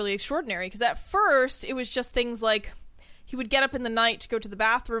describes is really extraordinary, because at first it was just things like he would get up in the night to go to the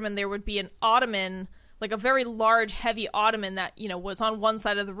bathroom and there would be an ottoman, like a very large, heavy ottoman that, was on one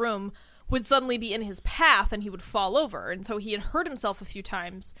side of the room, would suddenly be in his path and he would fall over. And so he had hurt himself a few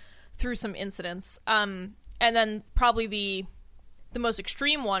times through some incidents. And then probably the most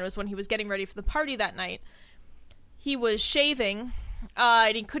extreme one was when he was getting ready for the party that night. He was shaving,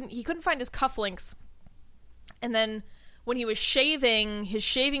 and he couldn't find his cufflinks. And then when he was shaving, his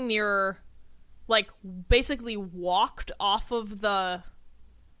shaving mirror, basically walked off of the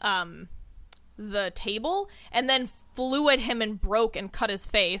table and then flew at him and broke and cut his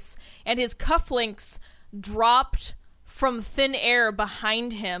face. And his cufflinks dropped from thin air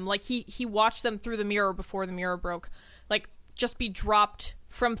behind him. He watched them through the mirror before the mirror broke. Just be dropped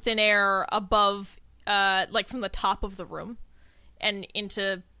from thin air above, from the top of the room and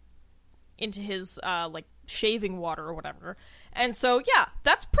into his, shaving water or whatever. And so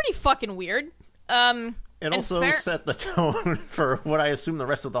that's pretty fucking weird. It also set the tone for what I assume the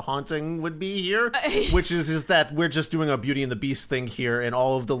rest of the haunting would be here, which is that we're just doing a Beauty and the Beast thing here, and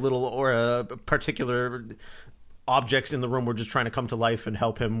all of the little or particular objects in the room were just trying to come to life and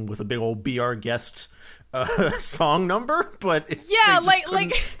help him with a big old Be Our Guest song number. But they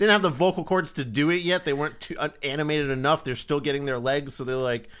didn't have the vocal cords to do it yet. They weren't too animated enough. They're still getting their legs, so they're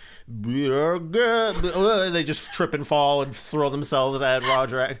like, "Be our guest." They just trip and fall and throw themselves at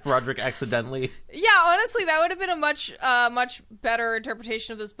Roderick accidentally. Yeah, honestly, that would have been a much better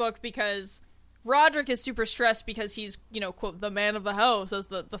interpretation of this book, because Roderick is super stressed because he's, quote, the man of the house, as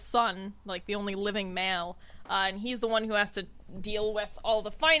the son, the only living male. And he's the one who has to deal with all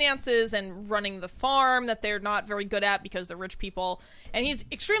the finances and running the farm that they're not very good at because they're rich people. And he's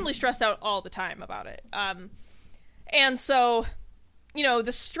extremely stressed out all the time about it. And so,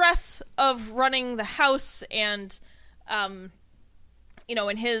 the stress of running the house and, and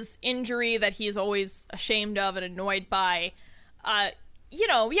his injury that he is always ashamed of and annoyed by,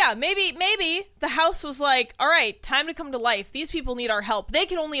 maybe the house was like, all right, time to come to life. These people need our help. They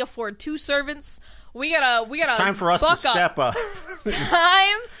can only afford 2 servants. We gotta. It's time for us to step up. It's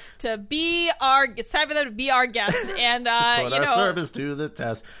time for them to be our guests, and put our service to the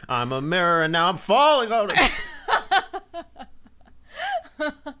test. I'm a mirror, and now I'm falling out.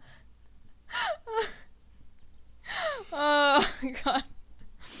 Oh God.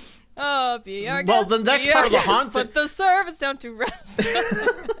 Oh, be our guest. Well, the next part of the haunting. Put the servants down to rest.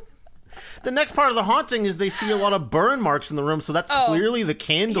 The next part of the haunting is they see a lot of burn marks in the room, so that's clearly the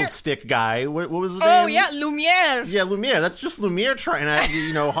candlestick guy. What was his name? Oh, yeah, Lumiere. Yeah, Lumiere. That's just Lumiere trying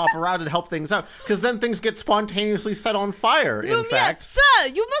to, hop around and help things out. Because then things get spontaneously set on fire, Lumiere, in fact. Sir,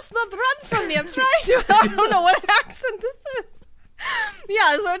 you must not run from me. I'm trying to... I don't know what accent this is.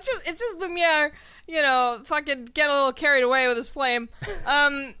 Yeah, so it's just Lumiere... fucking get a little carried away with his flame.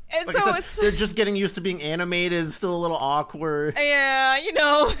 And they're just getting used to being animated, still a little awkward. Yeah,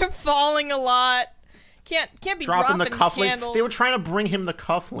 they're falling a lot. Can't be dropping the cufflinks. Candles. They were trying to bring him the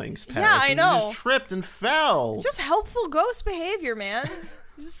cufflinks, Paris. Yeah, I know. He just tripped and fell. It's just helpful ghost behavior, man.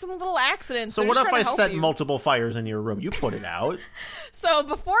 Just some little accidents. So what if I set multiple fires in your room? You put it out. So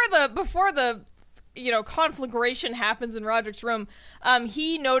before the conflagration happens in Roderick's room,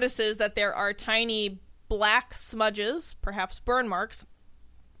 he notices that there are tiny black smudges, perhaps burn marks,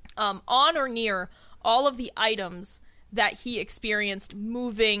 on or near all of the items that he experienced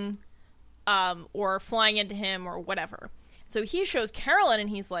moving or flying into him or whatever. So he shows Carolyn, and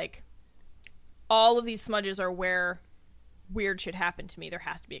he's like, all of these smudges are where weird shit happened to me. There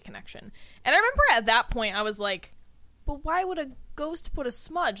has to be a connection. And I remember at that point, I was like, but why would a ghost put a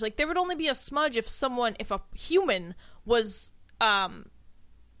smudge? Like, there would only be a smudge if a human was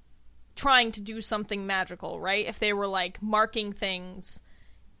trying to do something magical, right? If they were, like, marking things.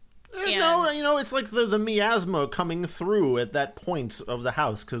 No, it's like the miasma coming through at that point of the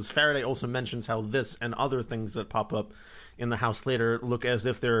house, because Faraday also mentions how this and other things that pop up in the house later look as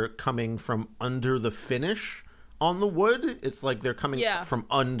if they're coming from under the finish on the wood. It's like they're coming from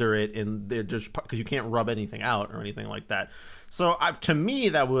under it, and they're just because you can't rub anything out or anything like that. So to me,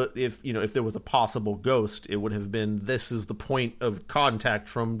 that would, if there was a possible ghost, it would have been, this is the point of contact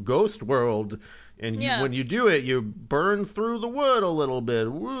from Ghost World. And when you do it, you burn through the wood a little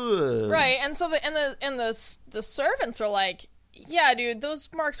bit. Wood. Right, and so the servants are like, yeah, dude, those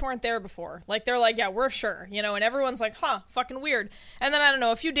marks weren't there before. Like, they're like, yeah, we're sure, and everyone's like, huh, fucking weird. And then, I don't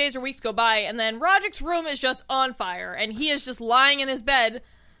know, a few days or weeks go by, and then Roderick's room is just on fire, and he is just lying in his bed,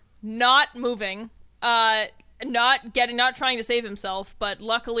 not moving, not trying to save himself, but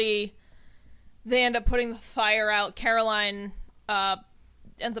luckily they end up putting the fire out. Caroline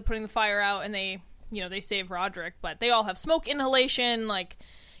ends up putting the fire out, and they save Roderick, but they all have smoke inhalation,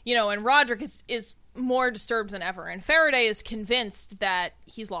 and Roderick is more disturbed than ever, and Faraday is convinced that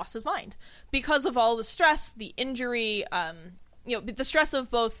he's lost his mind because of all the stress, the injury, the stress of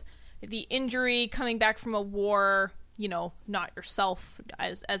both the injury, coming back from a war, not yourself,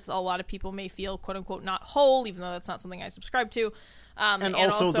 as a lot of people may feel, quote unquote, not whole, even though that's not something I subscribe to, and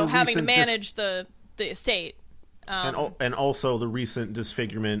also having to manage the estate. And also the recent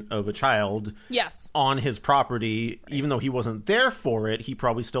disfigurement of a child on his property. Even though he wasn't there for it, he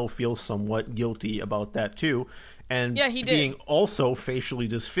probably still feels somewhat guilty about that too. And being also facially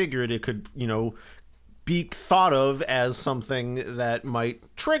disfigured, it could, be thought of as something that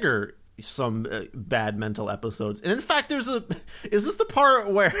might trigger some bad mental episodes. And in fact, is this the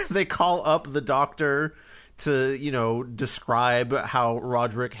part where they call up the doctor to, describe how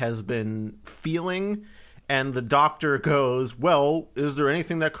Roderick has been feeling? And the doctor goes, well, is there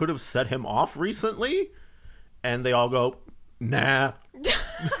anything that could have set him off recently? And they all go, nah.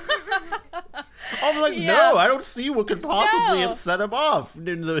 They're like, no, I don't see what could possibly have set him off.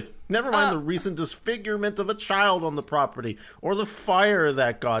 Never mind the recent disfigurement of a child on the property, or the fire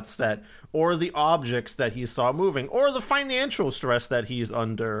that got set, or the objects that he saw moving, or the financial stress that he's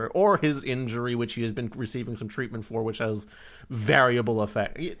under, or his injury, which he has been receiving some treatment for, which has variable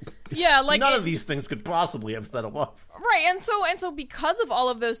effect. Yeah, like none of these things could possibly have set him off. Right, and so because of all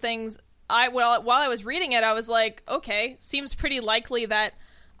of those things, while I was reading it, I was like, okay, seems pretty likely that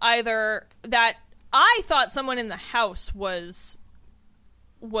either that I thought someone in the house was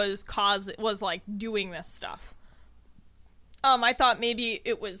like doing this stuff. I thought maybe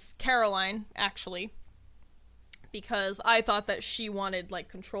it was Caroline, actually, because I thought that she wanted, like,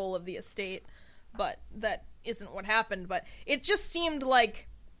 control of the estate, but that isn't what happened. But it just seemed like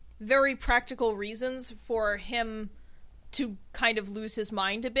very practical reasons for him to kind of lose his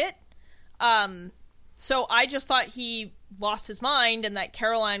mind a bit. So I just thought he lost his mind and that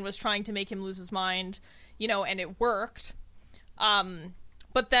Caroline was trying to make him lose his mind, and it worked.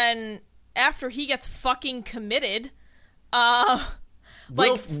 But then after he gets fucking committed,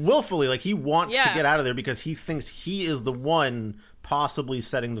 willfully, like, he wants to get out of there because he thinks he is the one possibly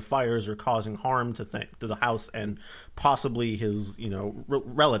setting the fires or causing harm to the house and possibly his,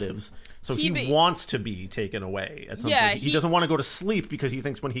 relatives. So he wants to be taken away at some point. He doesn't want to go to sleep because he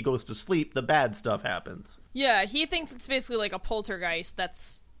thinks when he goes to sleep, the bad stuff happens. Yeah, he thinks it's basically like a poltergeist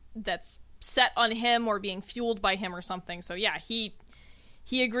that's set on him or being fueled by him or something. So yeah, he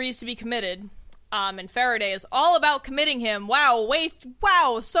agrees to be committed. And Faraday is all about committing him.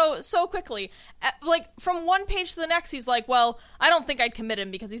 So quickly. Like, from one page to the next, he's like, well, I don't think I'd commit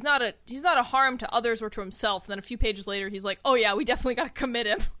him because he's not a harm to others or to himself. And then a few pages later, he's like, oh yeah, we definitely gotta commit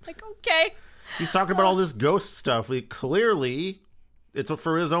him. Like, okay. He's talking about all this ghost stuff. Clearly, it's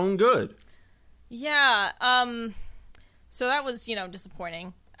for his own good. Yeah, so that was,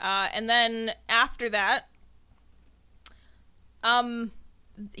 disappointing. And then after that,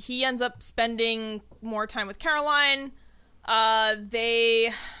 he ends up spending more time with Caroline.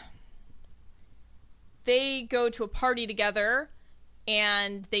 They go to a party together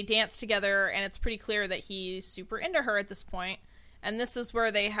and they dance together, and it's pretty clear that he's super into her at this point. And this is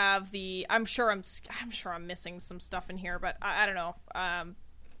where they have the I'm sure I'm missing some stuff in here, but I don't know.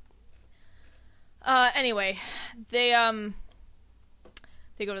 Anyway, they go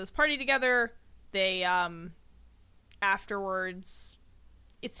to this party together. They afterwards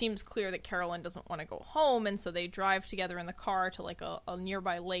it seems clear that Carolyn doesn't want to go home, and so they drive together in the car to like a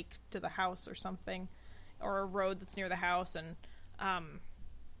nearby lake to the house or something, or a road that's near the house, and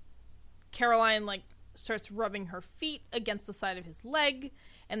Caroline like starts rubbing her feet against the side of his leg,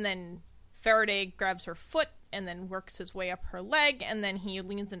 and then Faraday grabs her foot and then works his way up her leg, and then he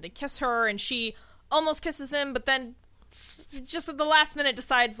leans in to kiss her, and she almost kisses him, but then just at the last minute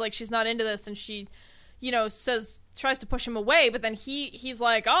decides like she's not into this, and she, you know, tries to push him away, but then he's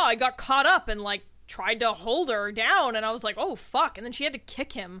like, oh, I got caught up, and like tried to hold her down, and I was like, oh fuck, and then she had to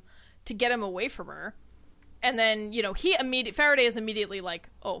kick him to get him away from her, and then, you know, Faraday is immediately like,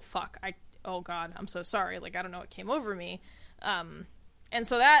 oh fuck, oh god, I'm so sorry, like I don't know what came over me, and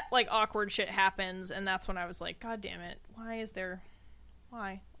so that like awkward shit happens, and that's when I was like, god damn it,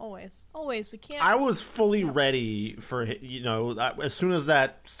 why always we can't. I was fully ready for, you know, as soon as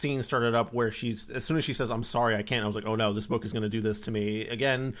that scene started up where as soon as she says I'm sorry I can't, I was like, oh no, this book is going to do this to me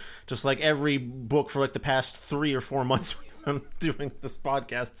again, just like every book for like the past 3 or 4 months we've been doing this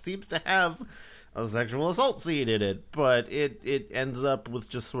podcast seems to have a sexual assault scene in it, but it ends up with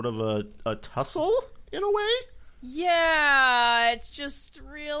just sort of a tussle in a way. Yeah, it's just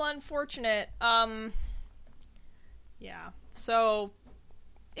real unfortunate. Yeah, so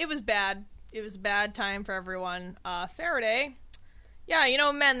it was bad. It was a bad time for everyone. Faraday, yeah, you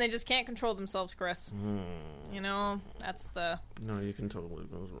know, men, they just can't control themselves, Chris. You know, that's the... No, you can totally...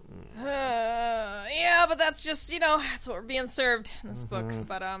 yeah, but that's just, you know, that's what we're being served in this book.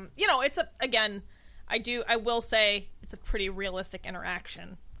 But, you know, it's I will say it's a pretty realistic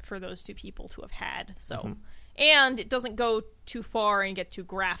interaction for those two people to have had, so... And it doesn't go too far and get too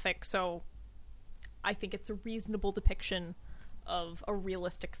graphic, so I think it's a reasonable depiction of a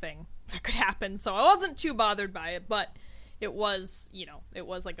realistic thing that could happen. So I wasn't too bothered by it, but it was, you know, it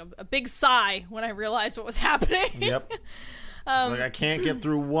was like a big sigh when I realized what was happening. Yep. Like I can't get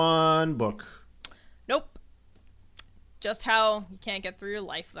through one book. Nope. Just how you can't get through your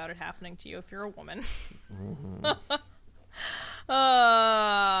life without it happening to you if you're a woman.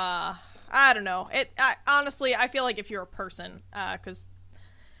 I don't know. Honestly, I feel like if you're a person, because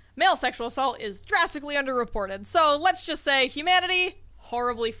male sexual assault is drastically underreported. So let's just say humanity,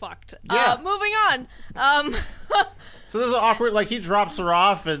 horribly fucked. Yeah. Moving on. So there's an awkward, like he drops her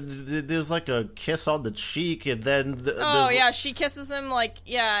off and there's like a kiss on the cheek, and then... she kisses him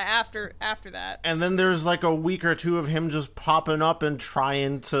after that. And then there's like a week or two of him just popping up and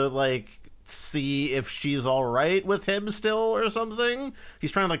trying to like... see if she's all right with him still or something.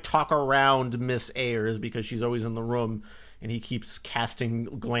 He's trying to like talk around Miss Ayers because she's always in the room, and he keeps casting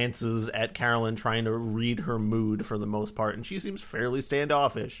glances at Carolyn trying to read her mood for the most part, and she seems fairly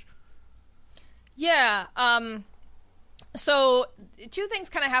standoffish. Yeah, so two things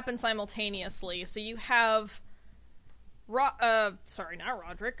kind of happen simultaneously. So you have not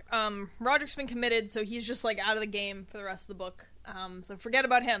Roderick. Roderick's been committed, so he's just like out of the game for the rest of the book. So forget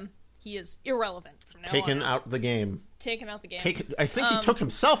about him. He is irrelevant from now on. Taken out the game. I think he took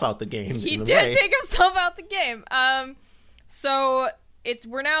himself out the game. He did take himself out the game. So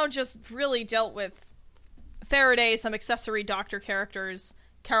we're now just really dealt with Faraday, some accessory doctor characters,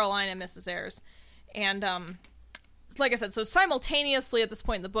 Caroline and Mrs. Ayers. And like I said, so simultaneously at this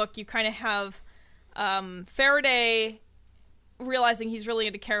point in the book, you kind of have Faraday realizing he's really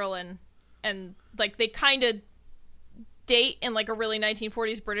into Carolyn, and like they kind of date in like a really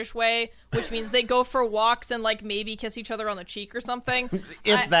 1940s British way, which means they go for walks and like maybe kiss each other on the cheek or something.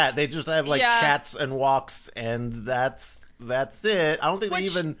 They just have like chats and walks, and that's it. I don't think they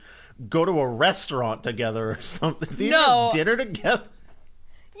even go to a restaurant together or something. They have dinner together.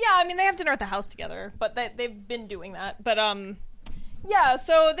 Yeah, I mean they have dinner at the house together, but they've been doing that. But yeah,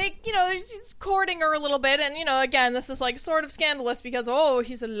 so they, you know, he's courting her a little bit, and you know, again, this is like sort of scandalous because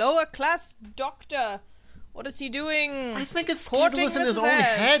he's a lower class doctor. What is he doing? I think it's scandalous in his own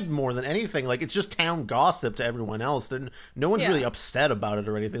head more than anything. Like, it's just town gossip to everyone else. No one's really upset about it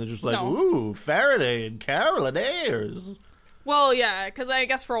or anything. They're just like, ooh, Faraday and Carolyn Ayers. Well, yeah, because I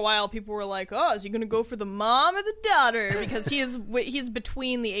guess for a while people were like, oh, is he going to go for the mom or the daughter? Because he's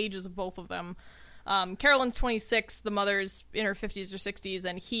between the ages of both of them. Carolyn's 26, the mother's in her 50s or 60s,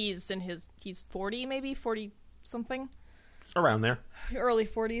 and he's 40, maybe 40-something. Around there. Early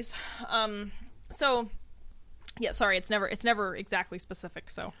 40s. So... yeah, sorry, it's never exactly specific,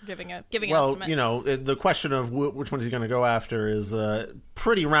 so giving an estimate. Well, you know, the question of which one he's going to go after is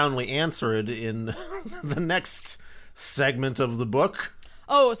pretty roundly answered in the next segment of the book.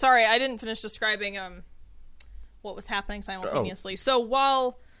 Oh, sorry, I didn't finish describing what was happening simultaneously. So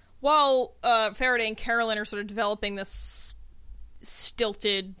while Faraday and Carolyn are sort of developing this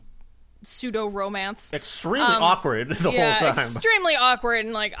stilted pseudo-romance. Extremely awkward the whole time. Extremely awkward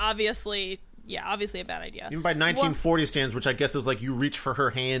and, like, obviously a bad idea. Even by 1940 standards, which I guess is like you reach for her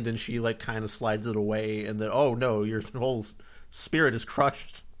hand and she, like, kind of slides it away, and then, oh no, your whole spirit is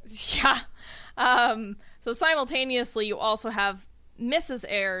crushed. Yeah. So simultaneously, you also have Mrs.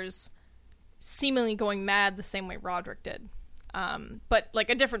 Ayres seemingly going mad the same way Roderick did. But, like,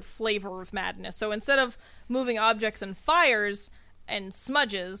 a different flavor of madness. So instead of moving objects and fires and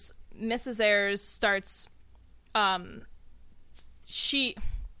smudges, Mrs. Ayres starts, she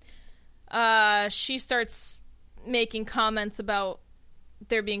starts making comments about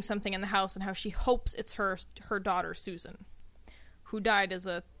there being something in the house and how she hopes it's her daughter, Susan, who died as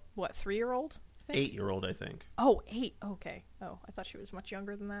a, 3-year-old? 8-year-old, I think. Oh, 8. Okay. Oh, I thought she was much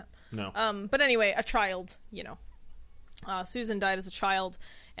younger than that. No. But anyway, a child, Susan died as a child,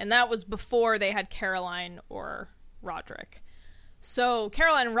 and that was before they had Caroline or Roderick. So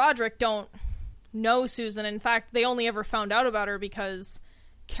Caroline and Roderick don't know Susan. In fact, they only ever found out about her because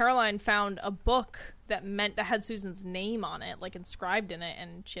Caroline found a book that had Susan's name on it, like, inscribed in it,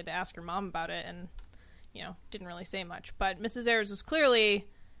 and she had to ask her mom about it, and, didn't really say much. But Mrs. Ayres was clearly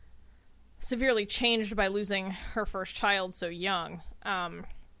severely changed by losing her first child so young,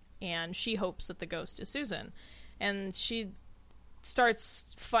 and she hopes that the ghost is Susan. And they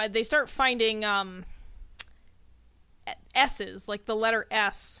start finding S's, like the letter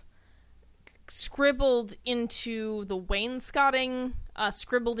S, scribbled into the wainscoting,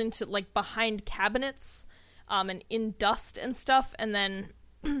 scribbled into, like, behind cabinets, and in dust and stuff. And then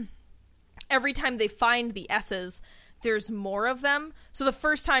every time they find the S's, there's more of them. So the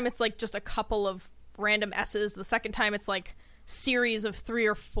first time it's, like, just a couple of random S's. The second time it's, like, series of 3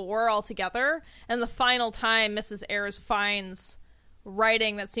 or 4 altogether. And the final time Mrs. Ayres finds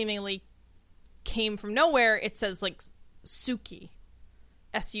writing that seemingly came from nowhere, it says, like, Suki.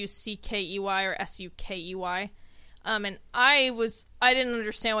 Suckey or Sukey. And I didn't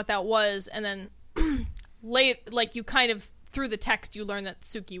understand what that was, and then late, like, you kind of, through the text, you learn that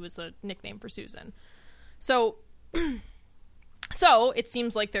Suki was a nickname for Susan. So it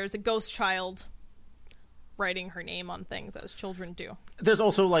seems like there's a ghost child writing her name on things, as children do. There's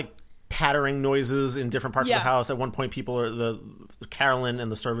also, like, pattering noises in different parts of the house. At one point, Carolyn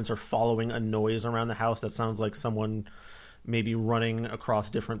and the servants are following a noise around the house that sounds like someone maybe running across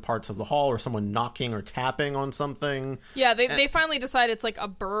different parts of the hall, or someone knocking or tapping on something. Yeah, they finally decide it's, like, a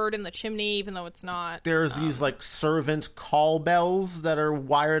bird in the chimney, even though it's not. There's these, like, servant call bells that are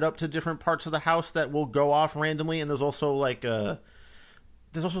wired up to different parts of the house that will go off randomly, and there's also, like, a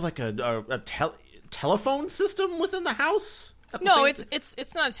telephone system within the house. No,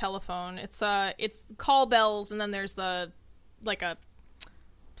 it's not a telephone. It's call bells, and then there's a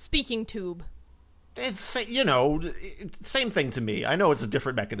speaking tube. It's, same thing to me. I know it's a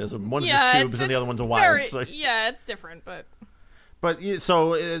different mechanism. One's just tubes and the other one's a wire. Yeah, it's different, but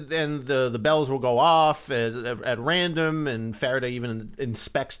so then the bells will go off at random, and Faraday even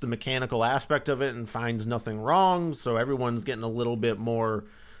inspects the mechanical aspect of it and finds nothing wrong. So everyone's getting a little bit more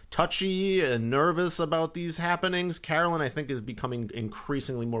touchy and nervous about these happenings. Carolyn, I think, is becoming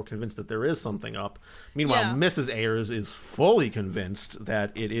increasingly more convinced that there is something up. Meanwhile, Mrs. Ayres is fully convinced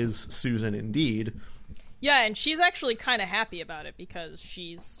that it is Susan indeed. Yeah, and she's actually kind of happy about it because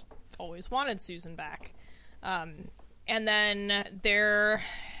she's always wanted Susan back. And then there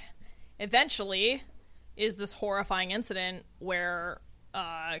eventually is this horrifying incident where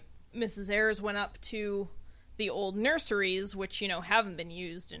Mrs. Ayres went up to the old nurseries, which, haven't been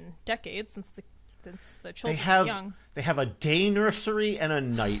used in decades since the children were young. They have a day nursery and a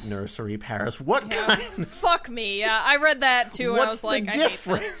night nursery, Paris. What kind? Fuck me. Yeah, I read that too, and I was like, I hate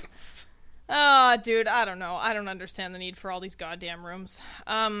this. Oh, dude, I don't know. I don't understand the need for all these goddamn rooms.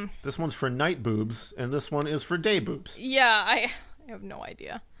 This one's for night boobs, and this one is for day boobs. Yeah, I have no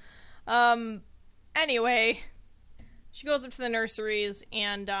idea. Anyway, she goes up to the nurseries,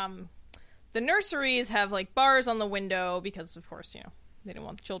 and the nurseries have, like, bars on the window because, of course, they didn't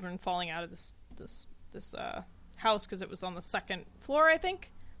want the children falling out of this house because it was on the second floor, I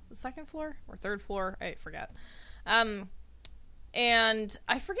think. The second floor or third floor, I forget. And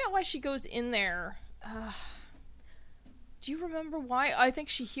I forget why she goes in there. Do you remember why? I think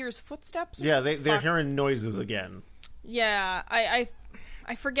she hears footsteps. Yeah, they're hearing noises again. Yeah, I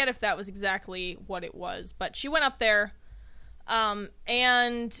forget if that was exactly what it was, but she went up there,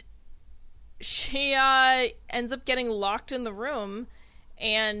 and she ends up getting locked in the room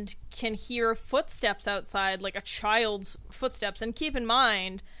and can hear footsteps outside, like a child's footsteps. And keep in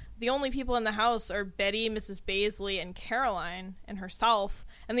mind, the only people in the house are Betty, Mrs. Baisley, and Caroline and herself,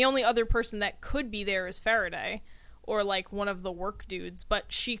 and the only other person that could be there is Faraday, or like one of the work dudes, but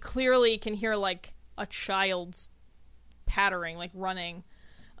she clearly can hear like a child's pattering, like running.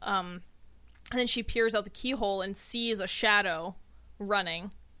 And then she peers out the keyhole and sees a shadow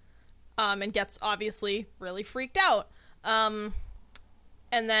running, and gets obviously really freaked out. And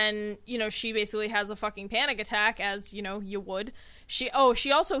then, you know, she basically has a fucking panic attack, as, you know, you would. She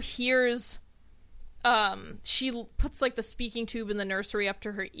also hears, she puts like the speaking tube in the nursery up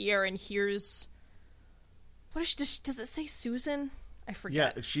to her ear and hears, does it say Susan? I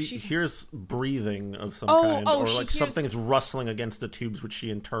forget. Yeah, she hears breathing of some kind, or like something's rustling against the tubes, which she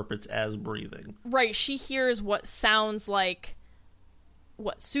interprets as breathing. Right, she hears what sounds like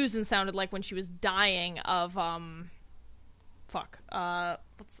what Susan sounded like when she was dying of,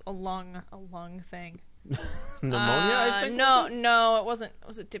 what's a lung thing? Pneumonia, I think? No, it wasn't.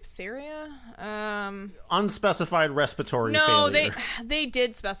 Was it diphtheria? Unspecified respiratory failure. No, they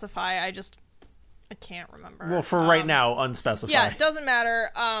did specify. I can't remember. Well, for right now, unspecified. Yeah, it doesn't matter.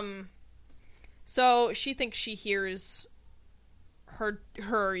 So she thinks she hears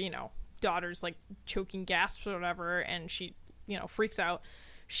her, you know, daughter's like choking gasps or whatever, and she, you know, freaks out.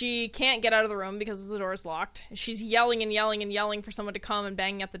 She can't get out of the room because the door is locked. She's yelling and yelling and yelling for someone to come and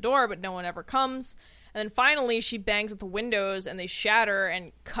banging at the door, but no one ever comes. And then finally she bangs at the windows and they shatter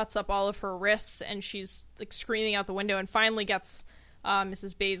and cuts up all of her wrists, and she's like screaming out the window and finally gets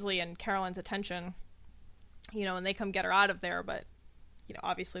Mrs. Baisley and Caroline's attention, you know, and they come get her out of there. But, you know,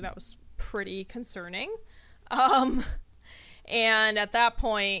 obviously that was pretty concerning. And at that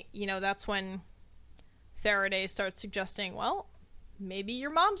point, you know, that's when Faraday starts suggesting, well, maybe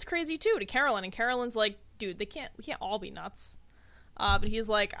your mom's crazy too, to Caroline. And Caroline's like, dude, we can't all be nuts. But he's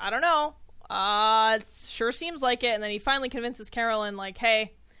like, I don't know. It sure seems like it. And then he finally convinces Caroline, like,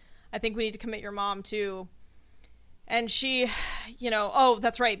 hey, I think we need to commit your mom too. And she, you know, oh,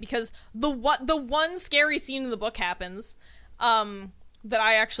 that's right, because the one scary scene in the book happens, that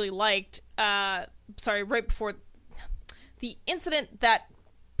I actually liked, right before the incident that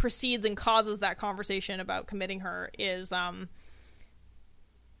precedes and causes that conversation about committing her is,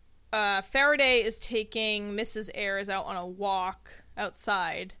 Faraday is taking Mrs. Ayres out on a walk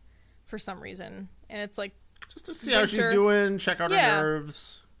outside for some reason, and it's like just to see winter. How she's doing, check out her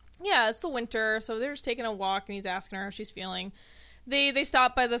nerves. Yeah, it's the winter, so they're just taking a walk, and he's asking her how she's feeling. They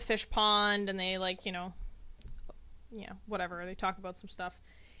stop by the fish pond, and they, like, you know, whatever, they talk about some stuff.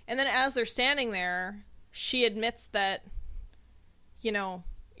 And then as they're standing there, she admits that, you know,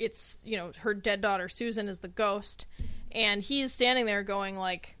 it's, you know, her dead daughter Susan is the ghost, and he's standing there going,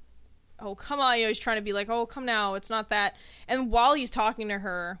 like, oh, come on, you know, he's trying to be like, oh, come now, it's not that. And while he's talking to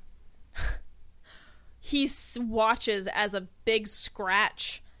her, he watches as a big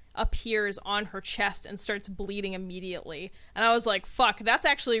scratch appears on her chest and starts bleeding immediately. And I was like, fuck, that's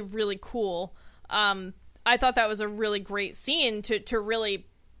actually really cool. I thought that was a really great scene to really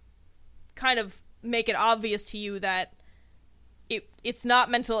kind of make it obvious to you that it's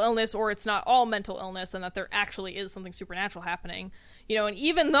not mental illness, or it's not all mental illness, and that there actually is something supernatural happening. You know, and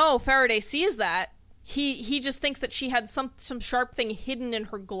even though Faraday sees that, he just thinks that she had some sharp thing hidden in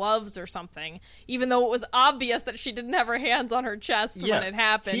her gloves or something, even though it was obvious that she didn't have her hands on her chest when it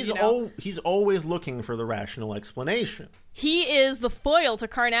happened. He's always looking for the rational explanation. He is the foil to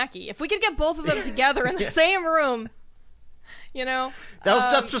Carnacki. If we could get both of them together in the same room, you know.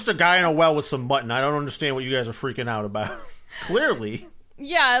 That's just a guy in a well with some mutton. I don't understand what you guys are freaking out about. Clearly.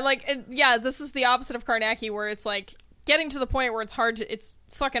 Yeah, this is the opposite of Carnacki, where it's like getting to the point where it's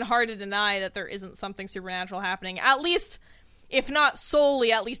fucking hard to deny that there isn't something supernatural happening, at least, if not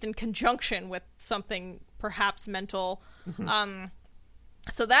solely, at least in conjunction with something perhaps mental. Mm-hmm.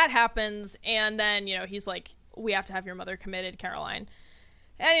 So that happens, and then, you know, he's like, we have to have your mother committed, Caroline.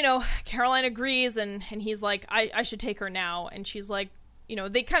 And, you know, Caroline agrees, and he's like, I should take her now. And she's like, you know,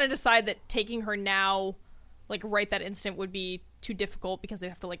 they kind of decide that taking her now, like, right that instant, would be too difficult because they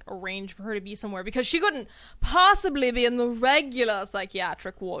have to, like, arrange for her to be somewhere, because she couldn't possibly be in the regular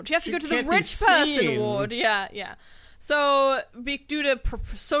psychiatric ward. She has to go to the rich person ward. Yeah. So, due to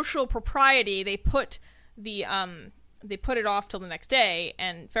social propriety, they put it off till the next day,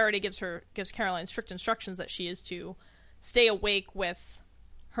 and Faraday gives Caroline strict instructions that she is to stay awake with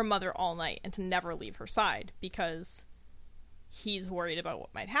her mother all night and to never leave her side, because he's worried about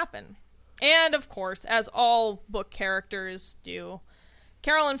what might happen. And, of course, as all book characters do,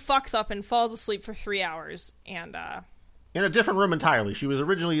 Caroline fucks up and falls asleep for 3 hours, and, in a different room entirely. She was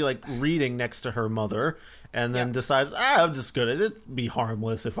originally, like, reading next to her mother, and then decides, I'm just gonna be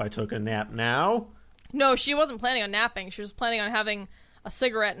harmless if I took a nap now. No, she wasn't planning on napping. She was planning on having a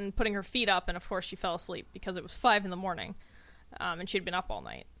cigarette and putting her feet up, and, of course, she fell asleep because it was 5 a.m, and she'd been up all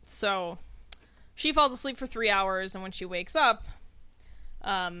night. So, she falls asleep for 3 hours, and when she wakes up,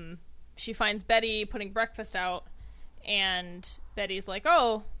 she finds Betty putting breakfast out, and Betty's like,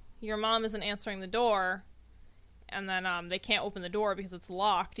 oh, your mom isn't answering the door. And then they can't open the door because it's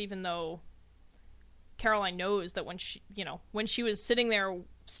locked, even though Caroline knows that when she was sitting there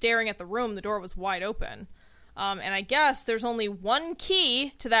staring at the room, the door was wide open. And I guess there's only one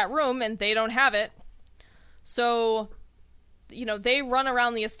key to that room, and they don't have it. So, they run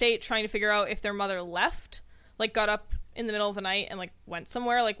around the estate trying to figure out if their mother left, like got up in the middle of the night and like went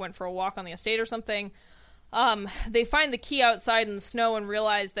somewhere, like went for a walk on the estate or something. They find the key outside in the snow and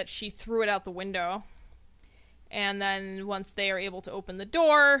realize that she threw it out the window. And then once they are able to open the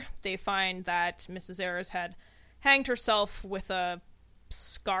door, they find that Mrs. Ayres had hanged herself with a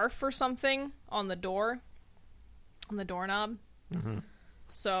scarf or something on the doorknob. Mm-hmm.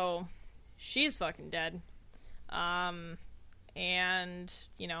 So she's fucking dead. And,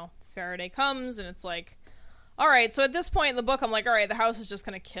 Faraday comes, and it's like, all right, so at this point in the book, I'm like, all right, the house is just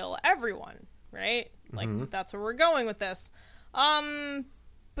going to kill everyone, right? Like, that's where we're going with this.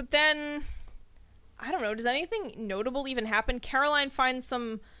 But then, I don't know, does anything notable even happen? Caroline finds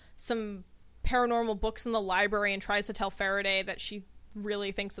some paranormal books in the library and tries to tell Faraday that she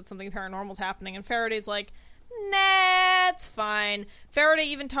really thinks that something paranormal is happening, and Faraday's like, nah, it's fine. Faraday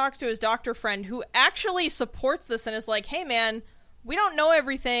even talks to his doctor friend, who actually supports this and is like, hey man, we don't know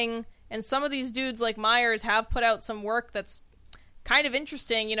everything, and some of these dudes like Myers have put out some work that's kind of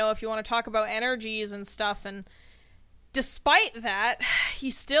interesting, if you want to talk about energies and stuff. And despite that, he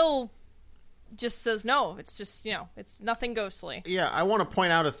still just says no. It's just, it's nothing ghostly. Yeah, I want to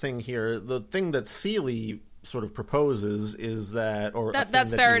point out a thing here. The thing that Seeley sort of proposes is that, or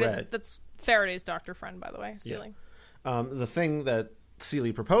that's Faraday. That's Faraday's doctor friend, by the way, Seeley. Yeah. The thing that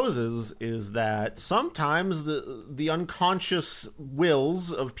Seeley proposes is that sometimes the unconscious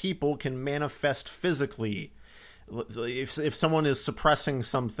wills of people can manifest physically. If someone is suppressing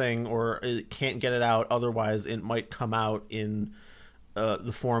something or can't get it out, otherwise it might come out in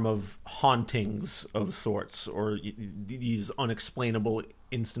the form of hauntings of sorts, or these unexplainable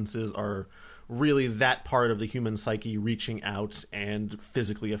instances are really that part of the human psyche reaching out and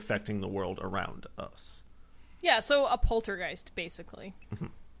physically affecting the world around us. Yeah, so a poltergeist, basically.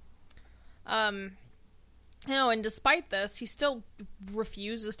 Mm-hmm. And despite this, he still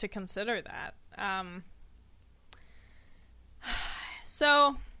refuses to consider that.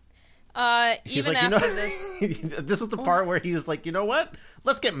 Even like, after this... This is the part where he's like, you know what?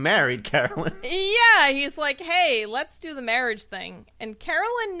 Let's get married, Carolyn. Yeah, he's like, hey, let's do the marriage thing. And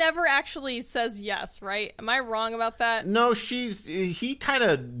Carolyn never actually says yes, right? Am I wrong about that? No, he kind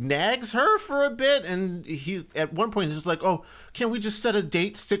of nags her for a bit, and he's at one point he's just like, oh, can we just set a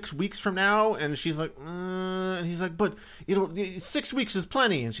date 6 weeks from now? And she's like, and he's like, but 6 weeks is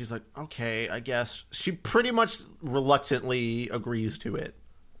plenty. And she's like, okay, I guess. She pretty much reluctantly agrees to it.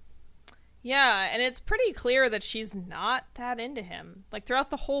 Yeah, and it's pretty clear that she's not that into him. Like,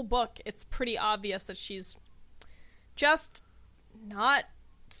 throughout the whole book, it's pretty obvious that she's just not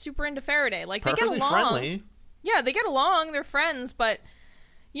super into Faraday. Like, perfectly they get along. Friendly. Yeah, they get along. They're friends, but,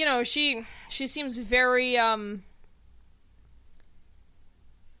 she seems very,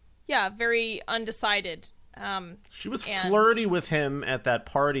 very undecided. She was flirty with him at that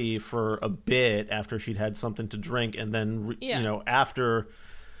party for a bit after she'd had something to drink, and then, after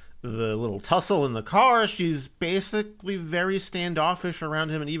the little tussle in the car, she's basically very standoffish around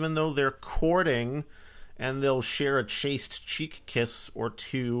him, and even though they're courting and they'll share a chaste cheek kiss or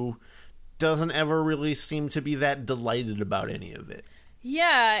two, doesn't ever really seem to be that delighted about any of it.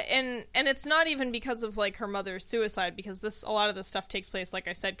 Yeah, and it's not even because of, like, her mother's suicide, because a lot of this stuff takes place, like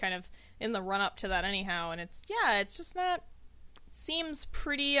I said, kind of in the run-up to that anyhow, and it's just not... It seems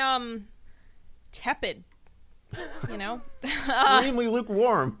pretty, tepid. Extremely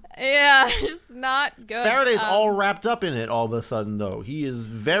lukewarm. Yeah, just not good. Faraday's all wrapped up in it all of a sudden, though. He is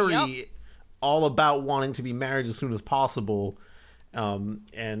very all about wanting to be married as soon as possible.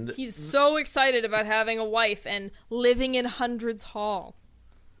 And he's so excited about having a wife and living in Hundreds Hall.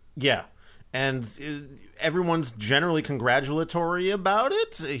 Yeah. And everyone's generally congratulatory about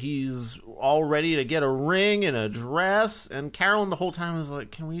it. He's all ready to get a ring and a dress. And Carolyn the whole time is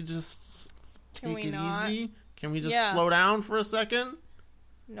like, can we just take it easy? Can we just slow down for a second?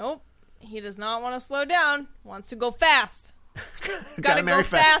 Nope. He does not want to slow down. Wants to go fast. Gotta go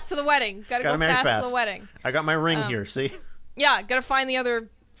fast to the wedding. Gotta go fast to the wedding. I got my ring here, see? Yeah, gotta find the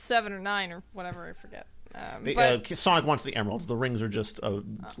other 7 or 9 or whatever, I forget. Sonic wants the emeralds. The rings are just a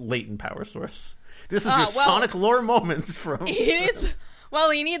latent power source. This is your Sonic lore moments from...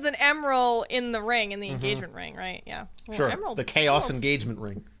 he needs an emerald in the ring, in the engagement ring, right? Yeah. Well, sure, the Chaos engagement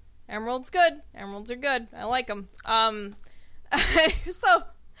ring. Emerald's good. Emeralds are good. I like them.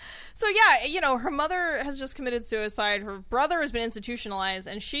 So yeah, you know, her mother has just committed suicide. Her brother has been institutionalized,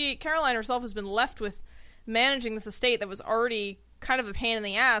 and Caroline herself, has been left with managing this estate that was already kind of a pain in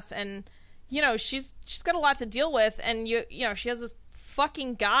the ass. And you know, she's got a lot to deal with, and you know, she has this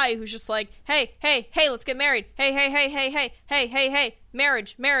fucking guy who's just like, hey, let's get married. Hey,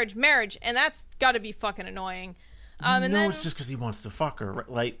 marriage, and that's got to be fucking annoying. And then it's just because he wants to fuck her. Right?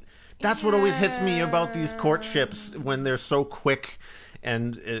 Like, that's what always hits me about these courtships when they're so quick.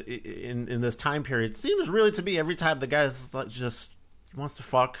 And in this time period, it seems really to be every time the guy's like, just wants to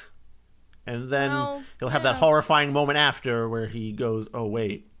fuck, and then he'll have that horrifying moment after where he goes, "Oh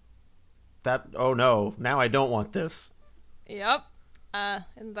wait, oh no, now I don't want this." Yep,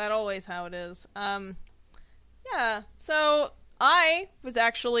 and that always how it is. Yeah. So I was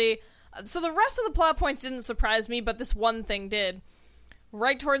actually the rest of the plot points didn't surprise me, but this one thing did.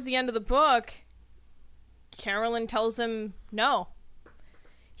 Right towards the end of the book, Carolyn tells him no.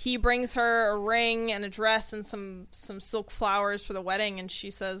 He brings her a ring and a dress and some silk flowers for the wedding, and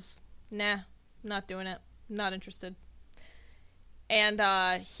she says, nah, not doing it. Not interested. And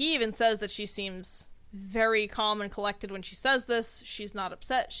he even says that she seems very calm and collected when she says this. She's not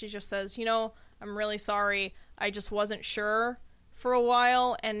upset. She just says, you know, I'm really sorry. I just wasn't sure for a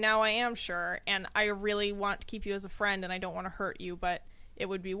while, and now I am sure, and I really want to keep you as a friend, and I don't want to hurt you, but it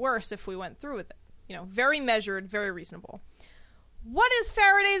would be worse if we went through with it. You know, very measured, very reasonable. What is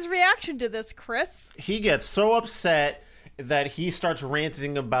Faraday's reaction to this, Chris? He gets so upset that he starts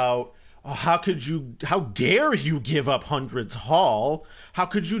ranting about, oh, how dare you give up Hundreds Hall? How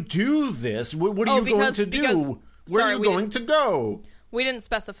could you do this? What are you going to do? Where are you going to go? We didn't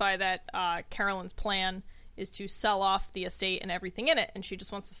specify that Carolyn's plan is to sell off the estate and everything in it, and she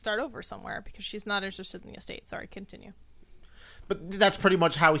just wants to start over somewhere because she's not interested in the estate. Sorry, continue. But that's pretty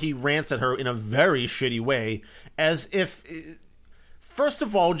much how he rants at her in a very shitty way, as if... First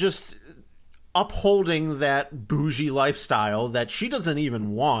of all, just upholding that bougie lifestyle that she doesn't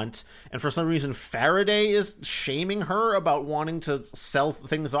even want, and for some reason Faraday is shaming her about wanting to sell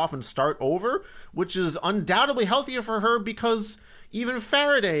things off and start over, which is undoubtedly healthier for her because even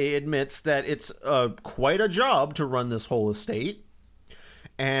Faraday admits that it's quite a job to run this whole estate.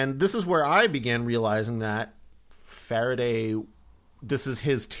 And this is where I began realizing that Faraday, this is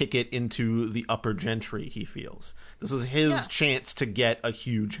his ticket into the upper gentry, he feels. This is his chance to get a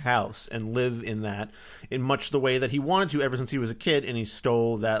huge house and live in that in much the way that he wanted to ever since he was a kid, and he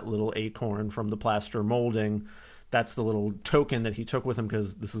stole that little acorn from the plaster molding. That's the little token that he took with him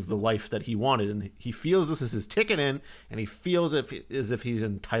because this is the life that he wanted, and he feels this is his ticket in, and he feels as if he's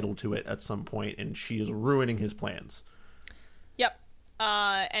entitled to it at some point, and she is ruining his plans. Yep.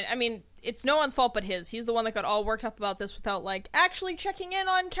 And I mean, it's no one's fault but his. He's the one that got all worked up about this without, like, actually checking in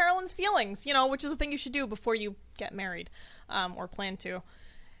on Carolyn's feelings, you know, which is a thing you should do before you get married, or plan to.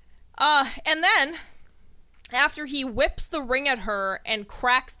 And then, after he whips the ring at her and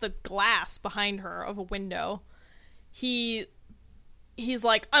cracks the glass behind her of a window, he's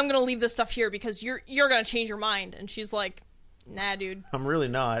like, I'm gonna leave this stuff here because you're gonna change your mind. And she's like, nah, dude. I'm really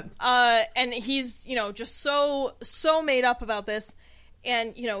not. And he's, you know, just so made up about this.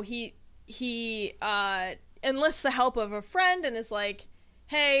 And, you know, he enlists the help of a friend and is like,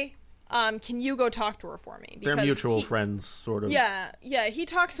 hey, can you go talk to her for me? Because they're mutual friends, sort of. Yeah. He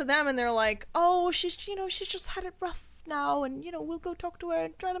talks to them and they're like, oh, she's just had it rough now, and, you know, we'll go talk to her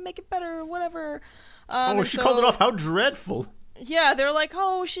and try to make it better or whatever. She called it off. How dreadful. Yeah, they're like,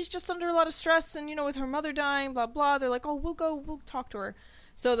 oh, she's just under a lot of stress, and, you know, with her mother dying, blah, blah. They're like, oh, we'll talk to her.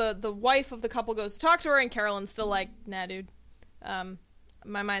 So the wife of the couple goes to talk to her, and Carolyn's still like, nah, dude.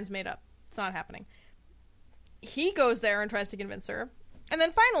 My mind's made up. It's not happening. He goes there and tries to convince her. And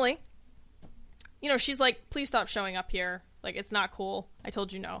then finally, you know, she's like, please stop showing up here. Like, it's not cool. I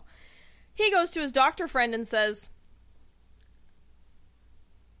told you no. He goes to his doctor friend and says,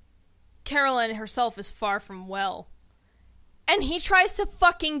 Carolyn herself is far from well. And he tries to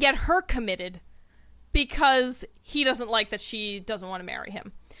fucking get her committed because he doesn't like that she doesn't want to marry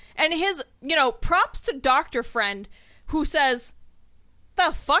him. And his, you know, props to doctor friend who says,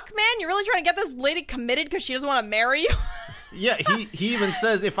 the fuck, man? You're really trying to get this lady committed because she doesn't want to marry you? Yeah, he even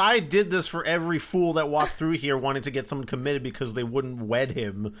says, if I did this for every fool that walked through here wanting to get someone committed because they wouldn't wed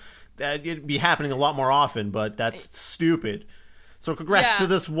him, that it'd be happening a lot more often, but that's stupid. So congrats to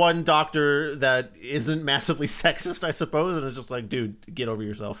this one doctor that isn't massively sexist, I suppose, and it's just like, dude, get over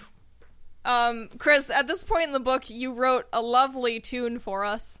yourself. Chris, at this point in the book, you wrote a lovely tune for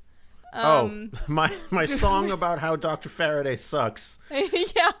us. My song about how Dr. Faraday sucks.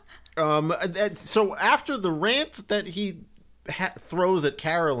 Yeah. So after the rant that he throws at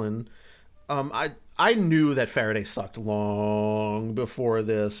Carolyn. I knew that Faraday sucked long before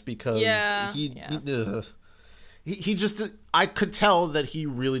this because he just, I could tell that he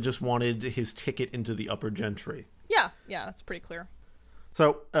really just wanted his ticket into the upper gentry. Yeah, that's pretty clear.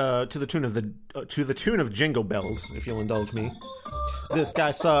 So, to the tune of Jingle Bells, if you'll indulge me. This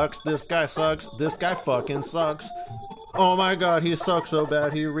guy sucks, this guy sucks, this guy fucking sucks. Oh my god, he sucks so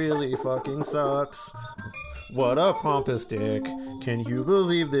bad, he really fucking sucks. What a pompous dick. Can you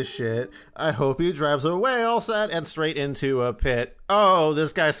believe this shit? I hope he drives away all sad and straight into a pit. Oh,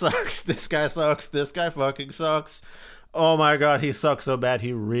 this guy sucks, this guy sucks, this guy fucking sucks. Oh my god, he sucks so bad,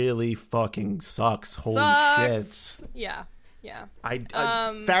 he really fucking sucks. Holy shit. Yeah.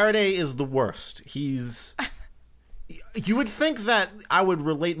 Faraday is the worst. He's... You would think that I would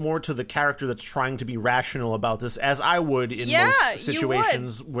relate more to the character that's trying to be rational about this, as I would in most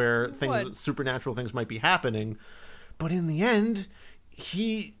situations where supernatural things might be happening. But in the end,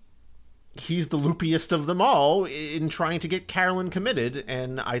 he's the loopiest of them all in trying to get Carolyn committed.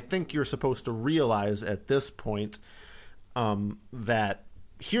 And I think you're supposed to realize at this point that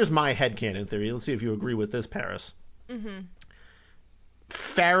here's my headcanon theory. Let's see if you agree with this, Paris. Mm-hmm.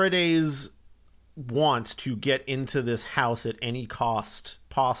 Faraday's want to get into this house at any cost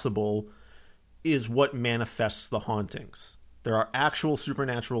possible is what manifests the hauntings. There are actual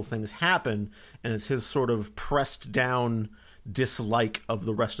supernatural things happen, and it's his sort of pressed down dislike of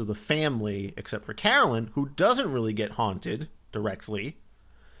the rest of the family, except for Carolyn, who doesn't really get haunted directly,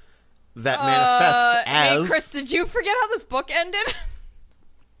 that manifests as... Hey, Chris, did you forget how this book ended?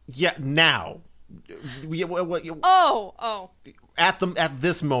 Yeah, now. At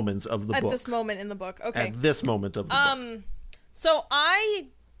this moment of the book. At this moment in the book, okay. At this moment of the book. So I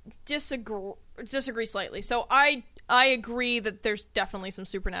disagree slightly. So I agree that there's definitely some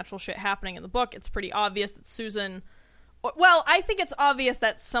supernatural shit happening in the book. It's pretty obvious that Susan... Well, I think it's obvious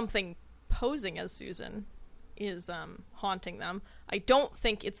that something posing as Susan is haunting them. I don't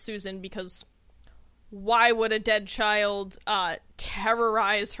think it's Susan because... Why would a dead child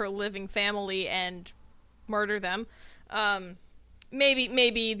terrorize her living family and murder them?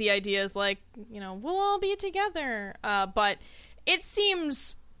 Maybe the idea is like, we'll all be together. But it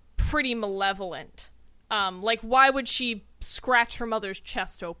seems pretty malevolent. Like, why would she scratch her mother's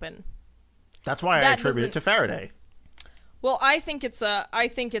chest open? That's why I attribute it to Faraday. Well, I think it's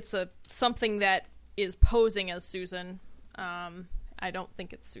a something that is posing as Susan. I don't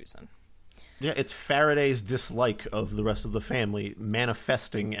think it's Susan. Yeah, it's Faraday's dislike of the rest of the family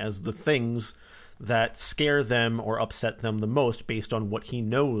manifesting as the things that scare them or upset them the most based on what he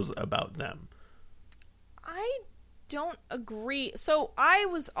knows about them. I don't agree. So I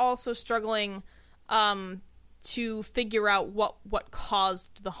was also struggling to figure out what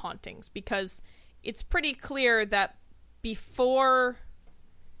caused the hauntings, because it's pretty clear that before...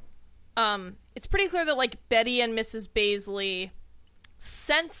 it's pretty clear that, like, Betty and Mrs. Baisley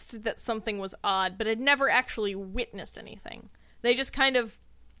sensed that something was odd, but had never actually witnessed anything. They just kind of,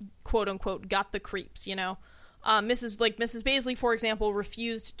 quote unquote, got the creeps, Mrs. Baisley, for example,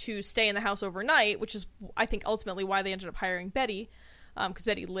 refused to stay in the house overnight, which is, I think, ultimately why they ended up hiring Betty, because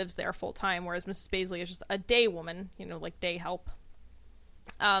Betty lives there full time, whereas Mrs. Baisley is just a day woman, like day help.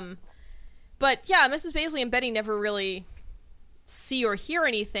 But yeah, Mrs. Baisley and Betty never really see or hear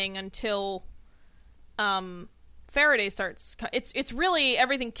anything until Faraday starts. It's really,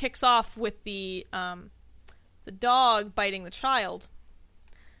 everything kicks off with the dog biting the child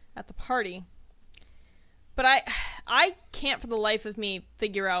at the party. But I can't for the life of me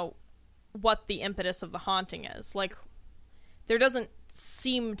figure out what the impetus of the haunting is. Like, there doesn't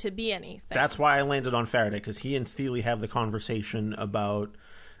seem to be anything. That's why I landed on Faraday, because he and Steely have the conversation about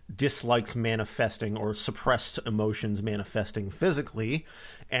dislikes manifesting or suppressed emotions manifesting physically,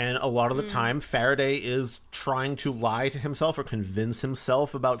 and a lot of the time Faraday is trying to lie to himself or convince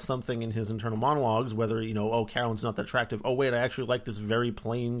himself about something in his internal monologues, whether, oh, Carolyn's not that attractive, oh wait, I actually like this very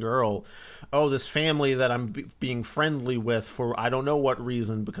plain girl, oh, this family that I'm being friendly with for I don't know what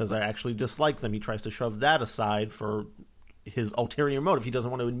reason, because I actually dislike them. He tries to shove that aside for his ulterior motive. He doesn't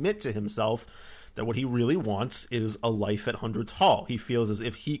want to admit to himself that what he really wants is a life at Hundreds Hall. He feels as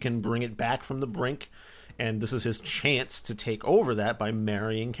if he can bring it back from the brink, and this is his chance to take over that by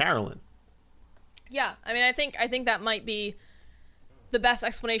marrying Carolyn. Yeah, I mean, I think that might be the best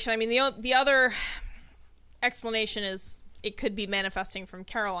explanation. I mean, the other explanation is it could be manifesting from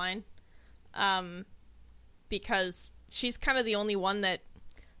Caroline, because she's kind of the only one that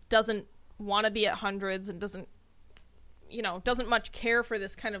doesn't want to be at Hundreds and doesn't much care for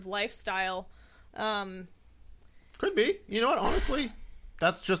this kind of lifestyle. Could be. You know what? Honestly,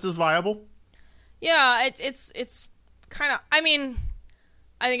 that's just as viable. Yeah, it's kind of, I mean,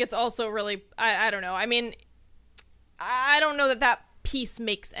 I think it's also really, I don't know. I mean, I don't know that piece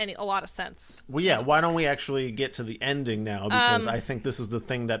makes a lot of sense. Well, yeah, why don't we actually get to the ending now? Because I think this is the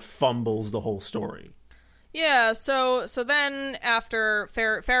thing that fumbles the whole story. Yeah, so then after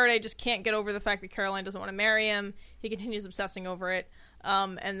Faraday just can't get over the fact that Caroline doesn't want to marry him, he continues obsessing over it.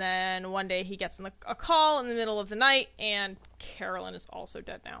 And then one day he gets a call in the middle of the night, and Carolyn is also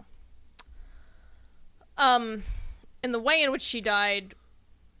dead now. And the way in which she died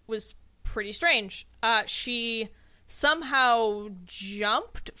was pretty strange. She somehow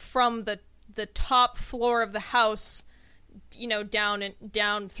jumped from the top floor of the house,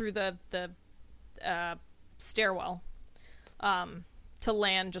 down through the stairwell, to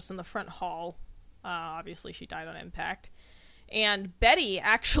land just in the front hall. Obviously, she died on impact. And Betty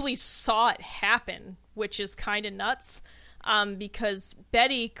actually saw it happen, which is kind of nuts, because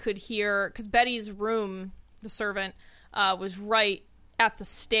Betty could hear, because Betty's room, the servant, was right at the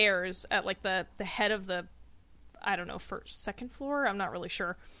stairs, at like the head of the, I don't know, second floor? I'm not really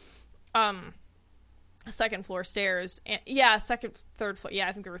sure. Second floor stairs. And, third floor. Yeah,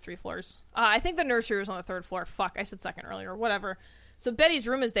 I think there were 3 floors. I think the nursery was on the 3rd floor. Fuck, I said second earlier. Whatever. So Betty's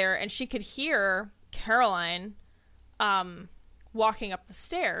room is there, and she could hear Caroline walking up the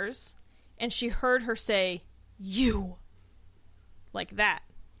stairs, and she heard her say, "You," like that.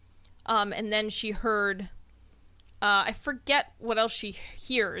 And then she heard, I forget what else she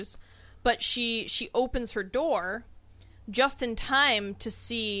hears, but she opens her door just in time to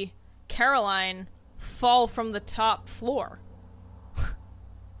see Caroline fall from the top floor.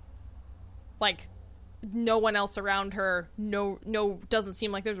 Like, no one else around her, no, doesn't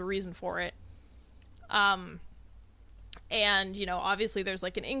seem like there's a reason for it. And, obviously there's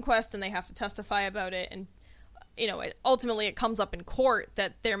like an inquest and they have to testify about it, and, ultimately it comes up in court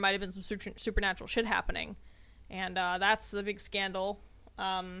that there might have been some supernatural shit happening, and that's the big scandal.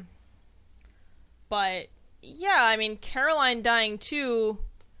 But, yeah, I mean, Caroline dying too,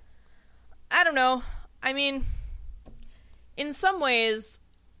 I don't know. I mean, in some ways,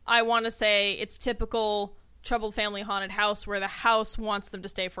 I want to say it's typical troubled family haunted house where the house wants them to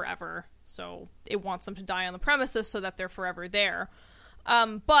stay forever. So it wants them to die on the premises so that they're forever there.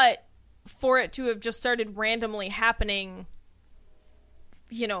 But for it to have just started randomly happening,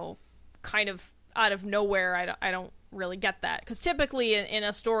 kind of out of nowhere, I don't really get that. Because typically in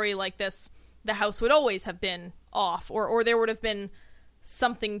a story like this, the house would always have been off, or there would have been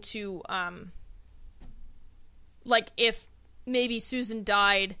something to, like if maybe Susan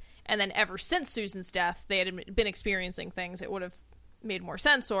died and then ever since Susan's death they had been experiencing things, it would have made more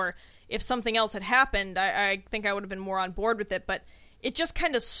sense. Or if something else had happened, I think I would have been more on board with it. But it just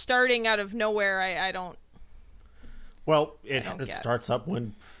kind of starting out of nowhere, I don't. Well, it starts up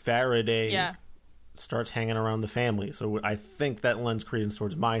when Faraday starts hanging around the family. So I think that lends credence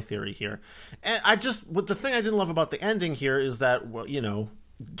towards my theory here. And the thing I didn't love about the ending here is that,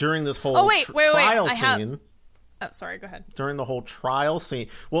 during this whole trial scene. Oh, sorry, go ahead. During the whole trial scene.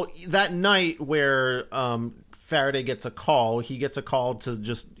 Well, that night where Faraday gets a call, he gets a call to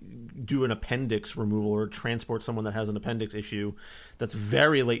just do an appendix removal or transport someone that has an appendix issue that's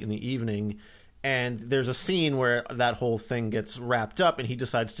very late in the evening. And there's a scene where that whole thing gets wrapped up and he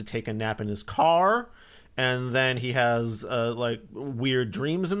decides to take a nap in his car. And then he has weird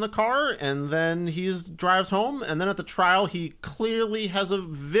dreams in the car, and then he drives home. And then at the trial, he clearly has a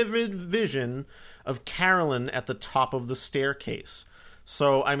vivid vision of Carolyn at the top of the staircase.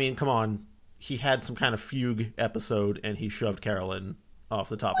 So, I mean, come on. He had some kind of fugue episode, and he shoved Carolyn off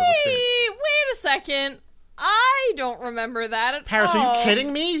the top of the stairs. Wait a second. I don't remember that at Paris, all. are you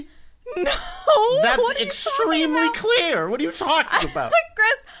kidding me? No. That's extremely clear. What are you talking about?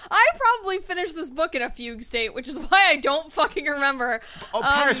 Chris, I probably finished this book in a fugue state, which is why I don't fucking remember. Oh,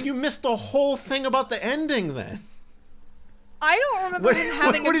 Paris, you missed the whole thing about the ending then. I don't remember him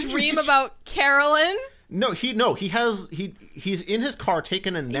having a dream about Carolyn. No, he's in his car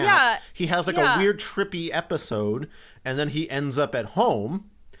taking a nap. Yeah, he has a weird trippy episode, and then he ends up at home.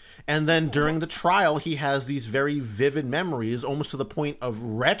 And then during the trial, he has these very vivid memories, almost to the point of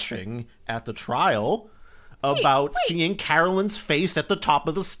retching at the trial, about seeing Carolyn's face at the top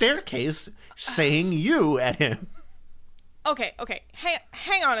of the staircase, saying "you" at him. Okay.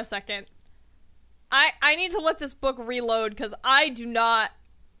 Hang on a second. I need to let this book reload because I don't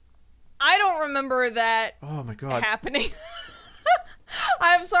remember that. Oh my God. Happening.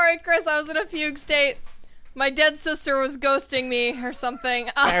 I'm sorry, Chris. I was in a fugue state. My dead sister was ghosting me or something.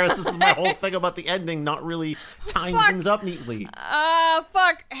 Paris, this is my whole thing about the ending, not really tying things up neatly.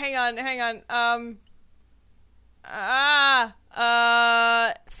 Fuck. Hang on.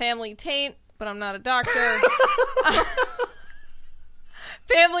 Family taint. but I'm not a doctor.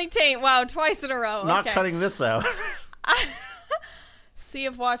 Family taint. Wow, twice in a row. Not okay. cutting this out. Sea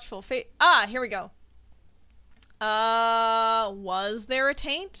of watchful fate. Here we go. Was there a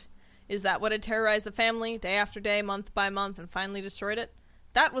taint? Is that what had terrorized the family, day after day, month by month, and finally destroyed it?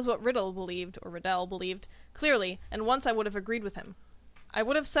 That was what Riddle believed, clearly, and once I would have agreed with him. I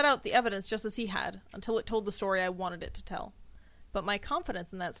would have set out the evidence just as he had, until it told the story I wanted it to tell. But my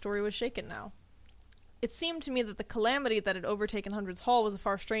confidence in that story was shaken now. It seemed to me that the calamity that had overtaken Hundreds Hall was a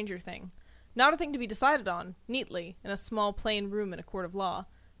far stranger thing. Not a thing to be decided on, neatly, in a small plain room in a court of law.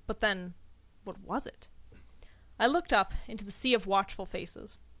 But then, what was it? I looked up into the sea of watchful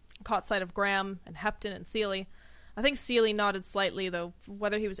faces. I caught sight of Graham and Hepton and Seeley. I think Seeley nodded slightly, though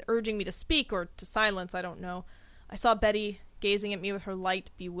whether he was urging me to speak or to silence, I don't know. I saw Betty gazing at me with her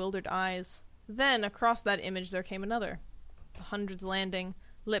light, bewildered eyes. Then, across that image, there came another. The Hundreds Landing,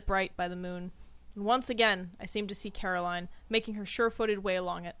 lit bright by the moon. And once again, I seemed to see Caroline, making her sure-footed way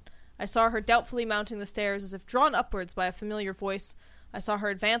along it. I saw her doubtfully mounting the stairs as if drawn upwards by a familiar voice. I saw her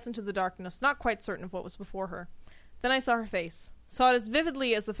advance into the darkness, not quite certain of what was before her. Then I saw her face. Saw it as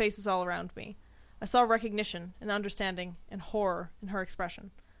vividly as the faces all around me. I saw recognition and understanding and horror in her expression.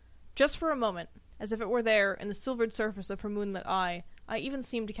 Just for a moment, as if it were there in the silvered surface of her moonlit eye, I even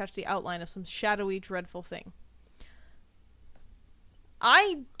seemed to catch the outline of some shadowy, dreadful thing.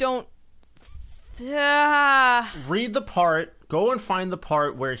 I don't... Read the part. Go and find the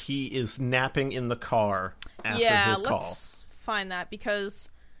part where he is napping in the car after his call. Let's find that, because...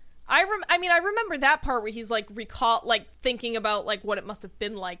 I remember that part where he's thinking about like what it must have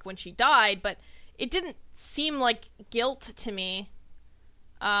been like when she died, but it didn't seem like guilt to me.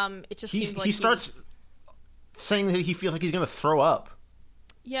 It just seemed like he starts saying that he feels like he's going to throw up.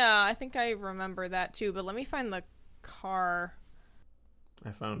 Yeah, I think I remember that too, but let me find the car.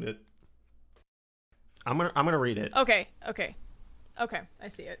 I found it. I'm gonna read it. Okay, I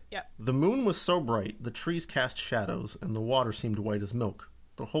see it. Yep. The moon was so bright, the trees cast shadows, and the water seemed white as milk.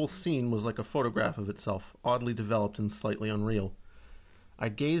 The whole scene was like a photograph of itself, oddly developed and slightly unreal. I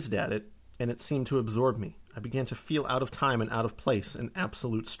gazed at it, and it seemed to absorb me. I began to feel out of time and out of place, an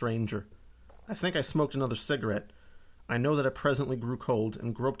absolute stranger. I think I smoked another cigarette. I know that I presently grew cold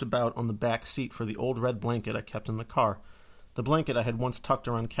and groped about on the back seat for the old red blanket I kept in the car, the blanket I had once tucked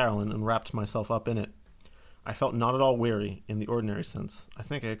around Carolyn and wrapped myself up in it. I felt not at all weary, in the ordinary sense. I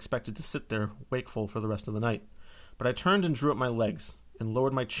think I expected to sit there, wakeful for the rest of the night. But I turned and drew up my legs, and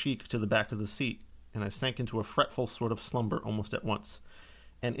lowered my cheek to the back of the seat, and I sank into a fretful sort of slumber almost at once.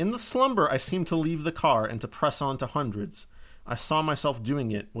 And in the slumber I seemed to leave the car and to press on to Hundreds. I saw myself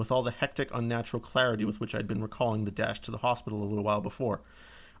doing it with all the hectic, unnatural clarity with which I'd been recalling the dash to the hospital a little while before.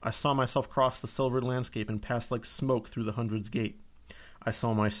 I saw myself cross the silvered landscape and pass like smoke through the Hundreds gate. I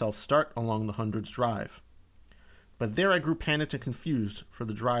saw myself start along the Hundreds drive. But there I grew panicked and confused, for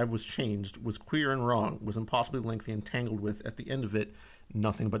the drive was changed, was queer and wrong, was impossibly lengthy and tangled with, at the end of it,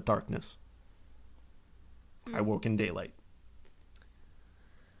 nothing but darkness. I woke in daylight.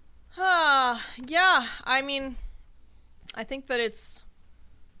 Yeah, I mean, I think that's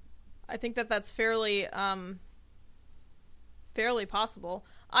fairly possible.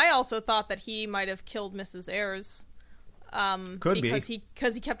 I also thought that he might have killed Mrs. Ayres. Because he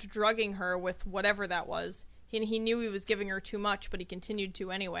kept drugging her with whatever that was. He knew he was giving her too much, but he continued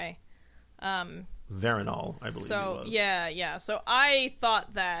to anyway. Veronal, I believe it was. Yeah. So I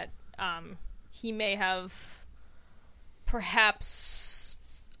thought that he may have perhaps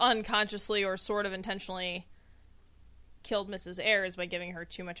unconsciously or sort of intentionally killed Mrs. Ayres by giving her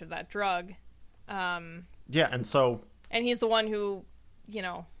too much of that drug. And he's the one who,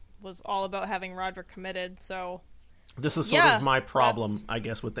 was all about having Roderick committed, so... This is sort of my problem, I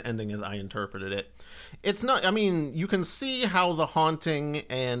guess, with the ending as I interpreted it. It's not, you can see how the haunting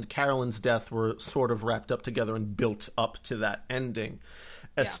and Carolyn's death were sort of wrapped up together and built up to that ending.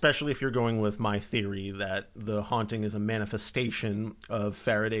 Especially if you're going with my theory that the haunting is a manifestation of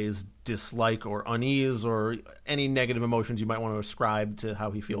Faraday's dislike or unease or any negative emotions you might want to ascribe to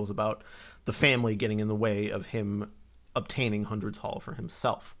how he feels about the family getting in the way of him obtaining Hundreds Hall for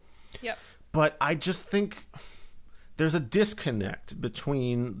himself. Yep. But I just think... there's a disconnect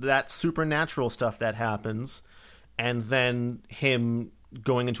between that supernatural stuff that happens and then him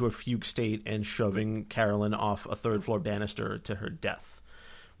going into a fugue state and shoving Carolyn off a third-floor banister to her death,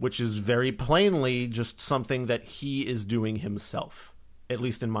 which is very plainly just something that he is doing himself, at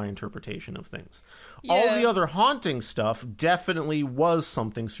least in my interpretation of things. Yeah. All the other haunting stuff definitely was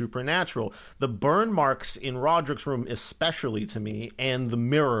something supernatural. The burn marks in Roderick's room especially to me, and the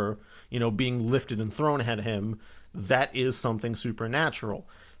mirror, being lifted and thrown at him, that is something supernatural.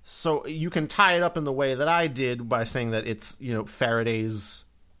 So you can tie it up in the way that I did by saying that it's, Faraday's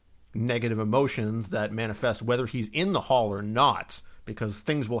negative emotions that manifest whether he's in the hall or not, because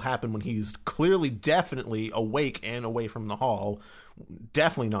things will happen when he's clearly, definitely awake and away from the hall,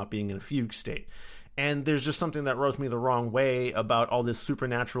 definitely not being in a fugue state. And there's just something that rubs me the wrong way about all this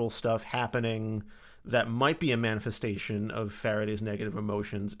supernatural stuff happening that might be a manifestation of Faraday's negative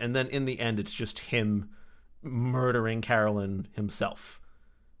emotions, and then in the end it's just him murdering Carolyn himself.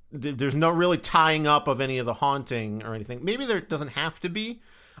 There's no really tying up of any of the haunting or anything. Maybe there doesn't have to be.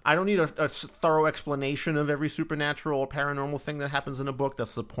 I don't need a thorough explanation of every supernatural or paranormal thing that happens in a book.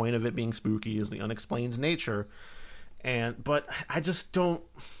 That's the point of it being spooky, is the unexplained nature. But I just don't...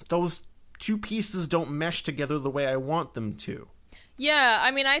 Those two pieces don't mesh together the way I want them to. Yeah,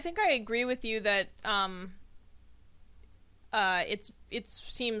 I mean, I think I agree with you that it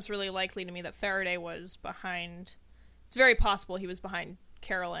seems really likely to me that Faraday was behind... It's very possible he was behind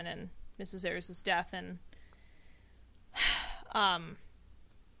Carolyn and Mrs. Ayers' death, and...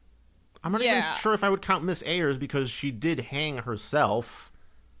 I'm not even sure if I would count Miss Ayers, because she did hang herself.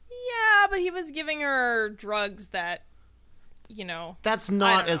 Yeah, but he was giving her drugs that, That's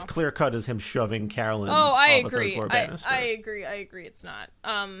not as clear-cut as him shoving Carolyn I off agree. a third-floor banister. I agree it's not.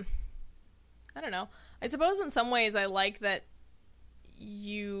 I don't know. I suppose in some ways I like that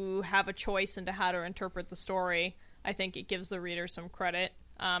you have a choice into how to interpret the story. I think it gives the reader some credit.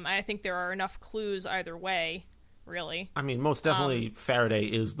 I think there are enough clues either way. Really. I mean, most definitely Faraday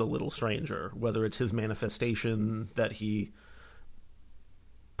is the little stranger, whether it's his manifestation that he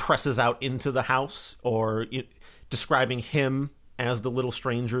presses out into the house, or describing him as the little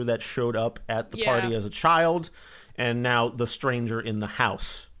stranger that showed up at the party as a child, and now the stranger in the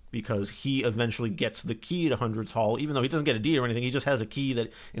house, because he eventually gets the key to Hundreds Hall, even though he doesn't get a deed or anything. He just has a key and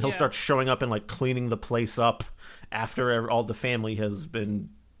he'll start showing up and like cleaning the place up after all the family has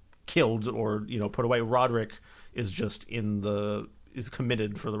been killed or put away. Roderick is just is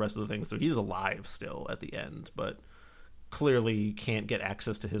committed for the rest of the thing, so he's alive still at the end, but clearly can't get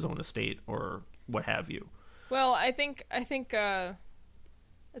access to his own estate or what have you. Well, I think it's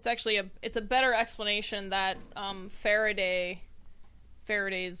actually a better explanation that Faraday's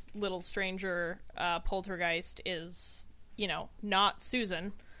little stranger poltergeist is not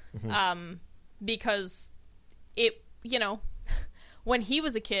Susan, because it when he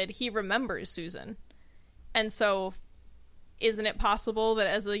was a kid he remembers Susan. And so, isn't it possible that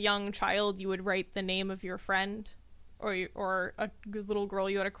as a young child you would write the name of your friend or a little girl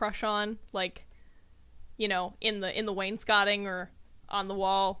you had a crush on, like, in the wainscoting or on the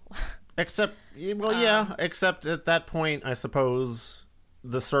wall? Except at that point, I suppose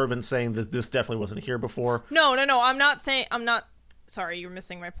the servant saying that this definitely wasn't here before. No. Sorry, you're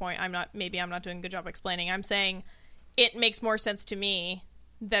missing my point. Maybe I'm not doing a good job explaining. I'm saying it makes more sense to me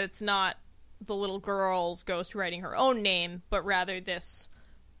that it's not the little girl's ghost writing her own name, but rather this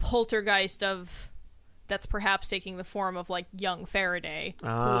poltergeist that's perhaps taking the form of like young Faraday, who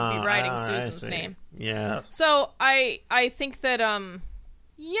would be writing Susan's name. Yeah. So I think that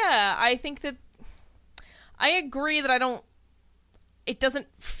I think that I agree that it doesn't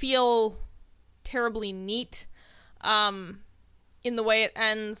feel terribly neat in the way it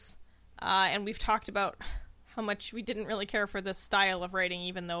ends, and we've talked about how much we didn't really care for this style of writing,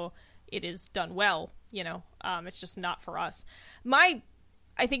 even though it is done well, it's just not for us. I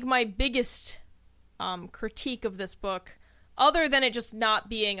think my biggest critique of this book, other than it just not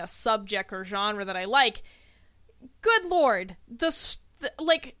being a subject or genre that I like, good lord,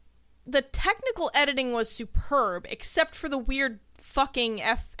 the technical editing was superb, except for the weird fucking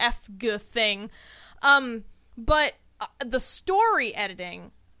FFG thing. But the story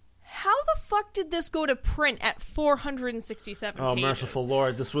editing, how the fuck did this go to print at 467 pages? Oh, merciful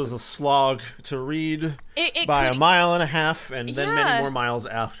Lord. This was a slog to read by a mile and a half, and then many more miles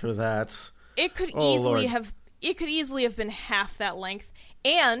after that. It could easily have been half that length,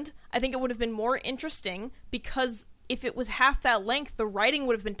 and I think it would have been more interesting, because if it was half that length, the writing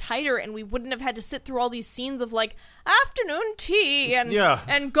would have been tighter, and we wouldn't have had to sit through all these scenes of, like, afternoon tea, and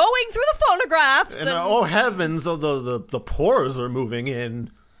going through the phonographs. And oh heavens, the pores are moving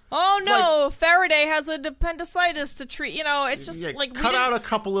in. Oh no, Faraday has appendicitis to treat. It's just like cut out a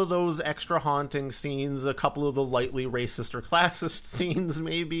couple of those extra haunting scenes, a couple of the lightly racist or classist scenes,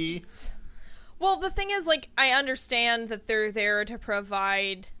 maybe. Well, the thing is, like, I understand that they're there to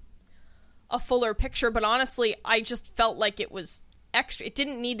provide a fuller picture, but honestly, I just felt like it was extra. It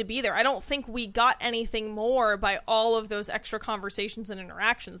didn't need to be there. I don't think we got anything more by all of those extra conversations and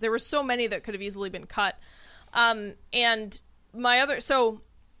interactions. There were so many that could have easily been cut. My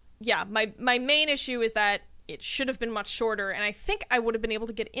main issue is that it should have been much shorter, and I think I would have been able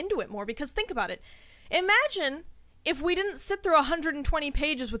to get into it more, because think about it. Imagine if we didn't sit through 120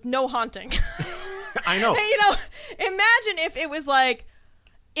 pages with no haunting. I know. You know, imagine if it was like,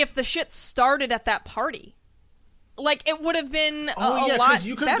 if the shit started at that party. Like, it would have been a lot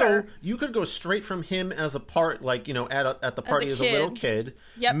better. You could go straight from him as a part, like, you know, at the party as a little kid.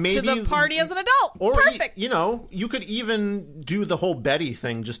 Yep, maybe, to the party as an adult. Or, perfect. You know, you could even do the whole Betty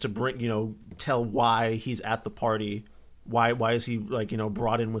thing just to bring, you know, tell why he's at the party. Why is he, like, you know,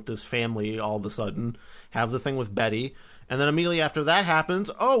 brought in with this family all of a sudden? Have the thing with Betty. And then immediately after that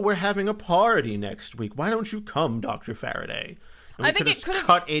happens, oh, we're having a party next week. Why don't you come, Dr. Faraday? And I think it could have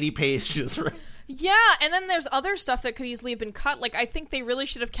cut 80 pages, right? Yeah, and then there's other stuff that could easily have been cut. Like, I think they really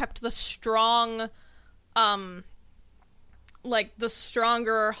should have kept the strong, like, the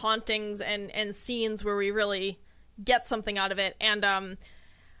stronger hauntings and scenes where we really get something out of it. And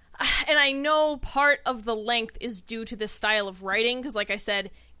I know part of the length is due to this style of writing, because, like I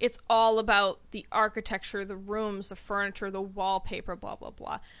said, it's all about the architecture, the rooms, the furniture, the wallpaper, blah, blah,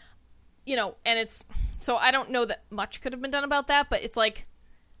 blah. You know, and it's... So I don't know that much could have been done about that, but it's like...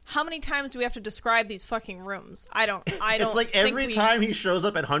 How many times do we have to describe these fucking rooms? I don't. It's like every time he shows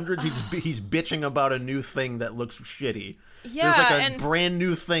up at Hundreds, he's bitching about a new thing that looks shitty. Yeah, there's like a brand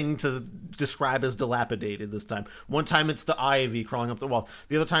new thing to describe as dilapidated this time. One time it's the ivy crawling up the wall.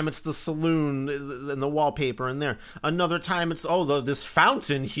 The other time it's the saloon and the wallpaper in there. Another time it's this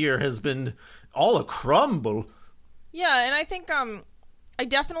fountain here has been all a crumble. Yeah, and I think I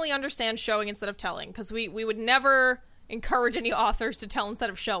definitely understand showing instead of telling, because we would never encourage any authors to tell instead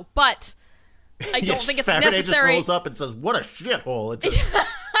of show, but I don't think it's Faraday necessary. Just rolls up and says, "What a shithole!"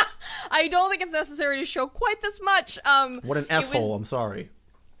 I don't think it's necessary to show quite this much. What an s-hole! I'm sorry.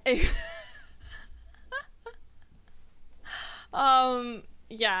 Yeah.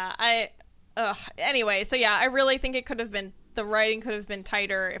 Anyway, so yeah, I really think the writing could have been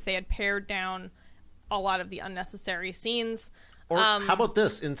tighter if they had pared down a lot of the unnecessary scenes. Or how about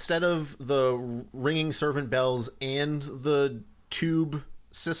this? Instead of the ringing servant bells and the tube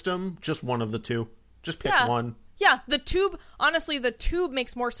system, just one of the two. Just pick one. Yeah, the tube, honestly, the tube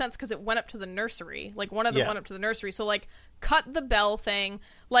makes more sense because it went up to the nursery. Like, one of them went up to the nursery. So, like, cut the bell thing.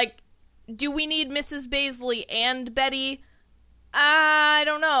 Like, do we need Mrs. Baisley and Betty? I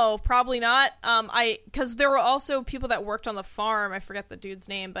don't know. Probably not. Because there were also people that worked on the farm. I forget the dude's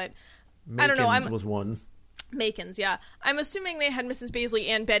name, but I don't know. Was one. Makins, yeah. I'm assuming they had Mrs. Baisley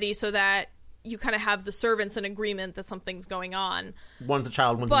and Betty so that you kind of have the servants in agreement that something's going on. One's a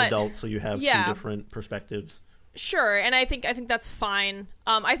child, one's an adult, so you have two different perspectives. Sure, and I think that's fine.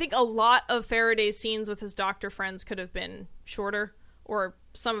 I think a lot of Faraday's scenes with his doctor friends could have been shorter, or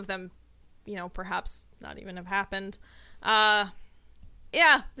some of them, you know, perhaps not even have happened.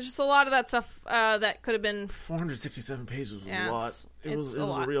 Yeah, there's just a lot of that stuff that could have been... 467 pages was a lot. It was a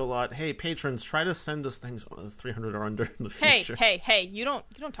a real lot. Hey, patrons, try to send us things 300 or under in the future. Hey, you don't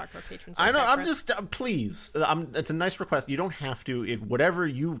talk about patrons like I know, that, I'm Chris. just... please. It's a nice request. You don't have to. If whatever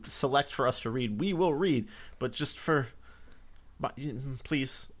you select for us to read, we will read. But just for...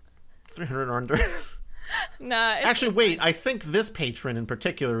 please. 300 or under. Nah, actually, wait. I think this patron in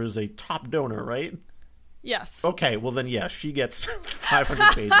particular is a top donor, right? Yes. Okay, well then, yeah, she gets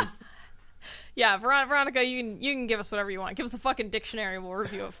 500 pages. Yeah, Veronica, you can give us whatever you want. Give us a fucking dictionary, we'll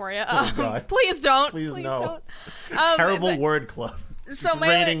review it for you. God. Please don't. Please no. Don't. Terrible word club. So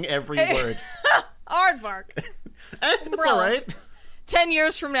rating every word. Aardvark. It's all right. 10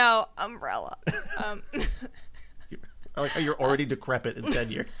 years from now, umbrella. I like how you're already decrepit in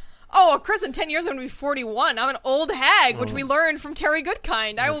 10 years. Oh, Chris, in 10 years I'm going to be 41. I'm an old hag, which we learned from Terry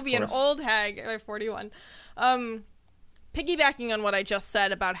Goodkind. I will be an old hag by 41. Piggybacking on what I just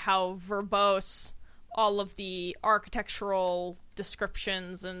said about how verbose all of the architectural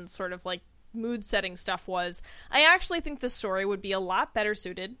descriptions and sort of like mood-setting stuff was, I actually think this story would be a lot better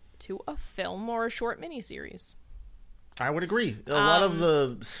suited to a film or a short miniseries. I would agree. A lot of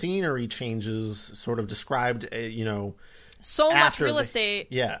the scenery changes sort of described, so much real estate.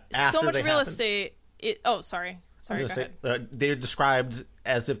 Yeah. So much real estate. Sorry, go ahead. They're described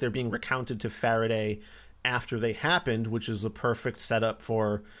as if they're being recounted to Faraday after they happened, which is a perfect setup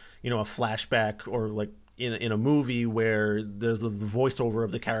for, a flashback, or like in a movie where the voiceover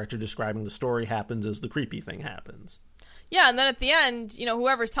of the character describing the story happens as the creepy thing happens. Yeah, and then at the end,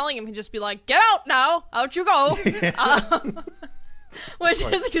 whoever's telling him can just be like, "Get out now! Out you go!" Which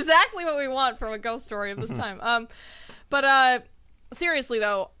is exactly what we want from a ghost story of this time. But seriously,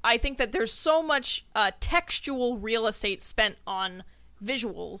 though, I think that there's so much textual real estate spent on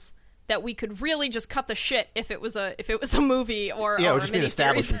visuals that we could really just cut the shit if it was a movie or or a just be an miniseries.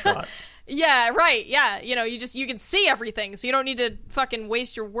 establishing shot. Yeah, right. Yeah, you can see everything, so you don't need to fucking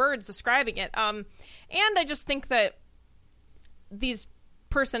waste your words describing it. And I just think that these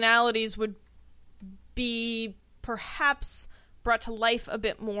personalities would be perhaps brought to life a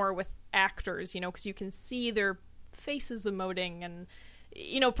bit more with actors, because you can see their faces emoting, and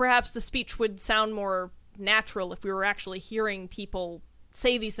perhaps the speech would sound more natural if we were actually hearing people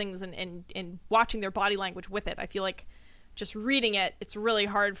say these things and watching their body language with it. I feel like just reading it, it's really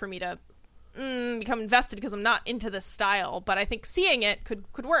hard for me to become invested because I'm not into this style, but I think seeing it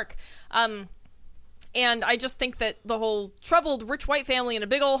could work. And I just think that the whole troubled rich white family in a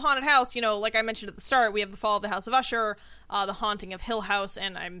big old haunted house, like I mentioned at the start, we have The Fall of the House of Usher, The Haunting of Hill House,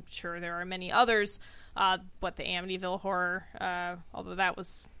 and I'm sure there are many others. But the Amityville Horror, although that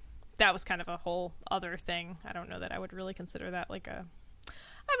was kind of a whole other thing. I don't know that I would really consider that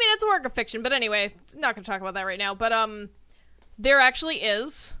it's a work of fiction, but anyway, not going to talk about that right now. But there actually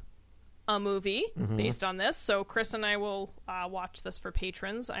is a movie based on this, so Chris and I will watch this for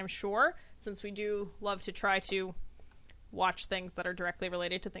patrons, I'm sure, since we do love to try to watch things that are directly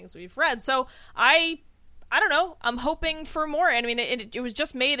related to things we've read. So I don't know, I'm hoping for more. I mean, it was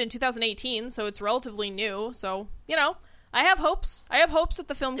just made in 2018, so it's relatively new, so I have hopes that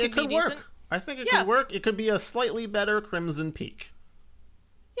the film could be decent. Work. I think it could work. It could be a slightly better Crimson Peak.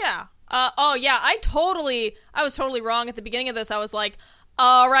 Yeah. I was totally wrong at the beginning of this. I was like,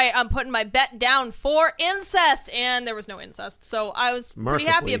 all right, I'm putting my bet down for incest, and there was no incest, so I was pretty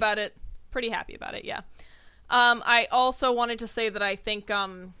happy about it. Yeah. I also wanted to say that I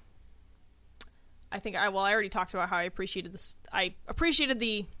already talked about how I appreciated this. I appreciated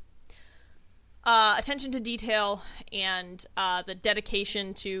the attention to detail and the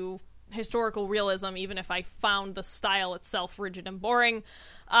dedication to historical realism, even if I found the style itself rigid and boring.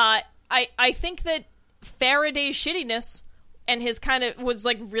 I think that Faraday's shittiness and his kind of was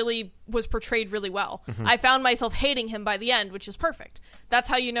portrayed really well. I found myself hating him by the end, which is perfect. That's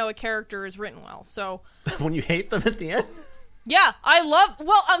how you know a character is written well. So when you hate them at the end? Yeah,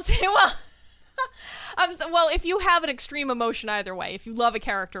 if you have an extreme emotion either way, if you love a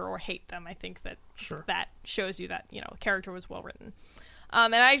character or hate them, I think that that shows you that, a character was well written.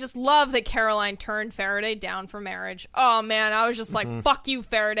 And I just love that Caroline turned Faraday down for marriage. Oh man, I was just like, fuck you,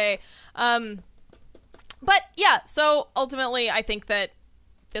 Faraday. But yeah, so ultimately I think that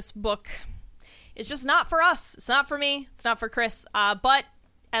this book is just not for us. It's not for me. It's not for Chris. But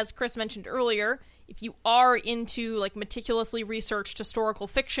as Chris mentioned earlier, if you are into meticulously researched historical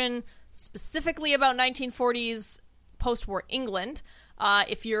fiction, specifically about 1940s post-war England,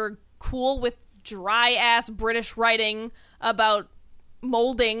 if you're cool with dry-ass British writing about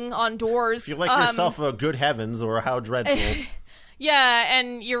molding on doors. If you like yourself a Good Heavens or a How Dreadful. Yeah,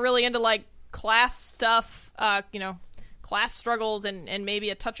 and you're really into class stuff, class struggles and maybe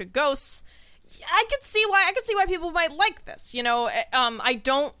a touch of ghosts. I could see why people might like this.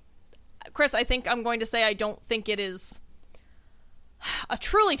 Chris, I think I'm going to say I don't think it is a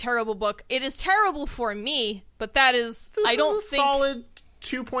truly terrible book. It is terrible for me, but that is... This is a solid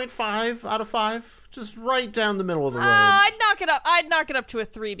 2.5 out of 5. Just right down the middle of the road. I'd knock it up to a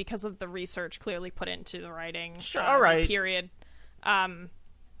 3 because of the research clearly put into the writing. Sure, all right. Period. I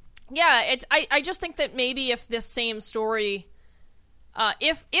just think that maybe if this same story,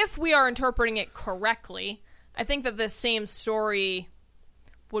 if we are interpreting it correctly, I think that this same story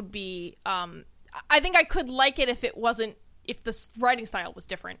would be, I think I could like it if the writing style was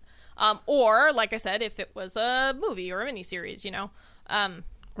different. Or, like I said, if it was a movie or a miniseries, Or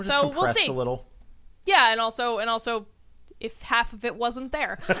just compressed a little. Yeah, and also if half of it wasn't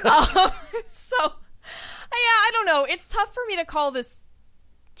there. I don't know. It's tough for me to call this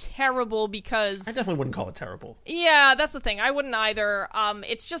terrible because... I definitely wouldn't call it terrible. Yeah, that's the thing. I wouldn't either.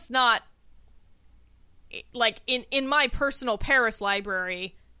 It's just not... in my personal Paris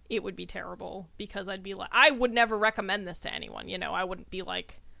library, it would be terrible because I'd be like... I would never recommend this to anyone, I wouldn't be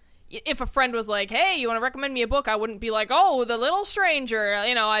like... If a friend was like, hey, you want to recommend me a book? I wouldn't be like, oh, The Little Stranger.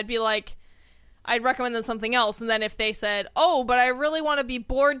 I'd be like... I'd recommend them something else, and then if they said, oh, but I really want to be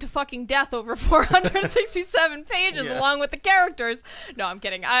bored to fucking death over 467 pages along with the characters. No, I'm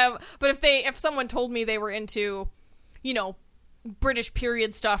kidding. But if someone told me they were into, British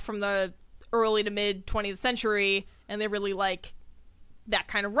period stuff from the early to mid 20th century, and they really like that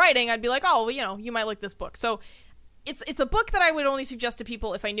kind of writing, I'd be like, oh, you might like this book. So it's a book that I would only suggest to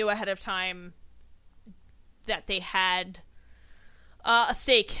people if I knew ahead of time that they had... a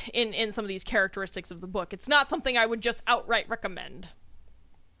stake in some of these characteristics of the book. It's not something I would just outright recommend.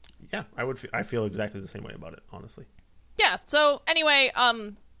 Yeah, I feel exactly the same way about it, honestly. Yeah, so anyway,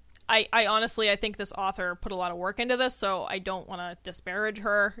 I honestly, I think this author put a lot of work into this, so I don't want to disparage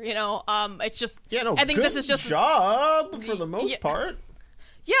her, it's just, I think this is just job for the most part.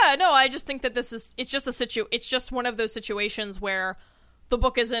 Yeah, no, I just think that it's just one of those situations where the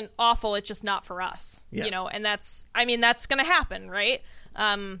book isn't awful, it's just not for us, and that's going to happen, right?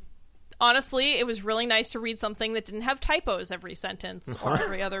 Honestly, it was really nice to read something that didn't have typos every sentence or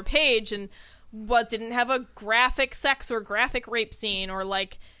every other page, and didn't have a graphic sex or graphic rape scene, or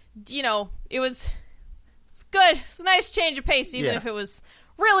it's good. It's a nice change of pace, even if it was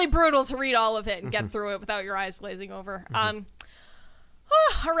really brutal to read all of it and get through it without your eyes glazing over.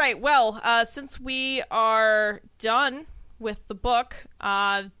 All right, well, since we are done with the book,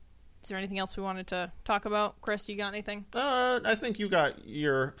 is there anything else we wanted to talk about? Chris, you got anything? I think you got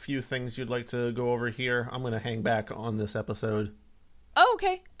your few things you'd like to go over here. I'm going to hang back on this episode. Oh,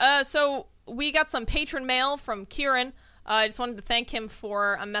 okay. So we got some patron mail from Kieran. I just wanted to thank him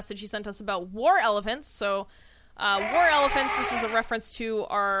for a message he sent us about war elephants. So, war elephants, this is a reference to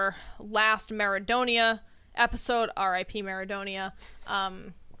our last Maradonia episode, R.I.P. Maradonia.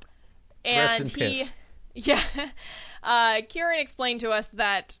 And he... Yeah. Kieran explained to us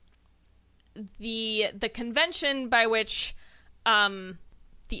that the convention by which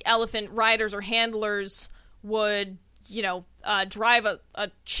the elephant riders or handlers would drive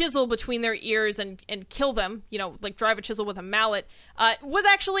a chisel between their ears and kill them, drive a chisel with a mallet, was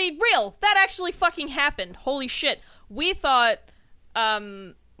actually real. That actually fucking happened. Holy shit. We thought,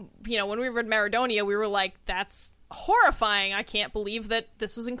 when we read Maradonia, we were like, that's horrifying. I can't believe that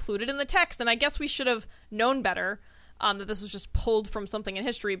this was included in the text. And I guess we should have known better, that this was just pulled from something in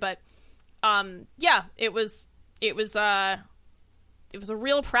history. But, it was a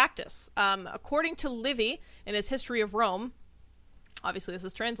real practice. According to Livy in his History of Rome, obviously this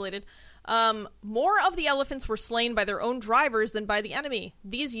is translated, more of the elephants were slain by their own drivers than by the enemy.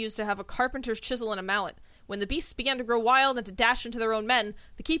 These used to have a carpenter's chisel and a mallet. When the beasts began to grow wild and to dash into their own men,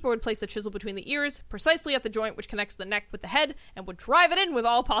 the keeper would place the chisel between the ears, precisely at the joint which connects the neck with the head, and would drive it in with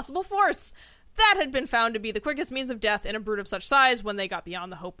all possible force. That had been found to be the quickest means of death in a brute of such size when they got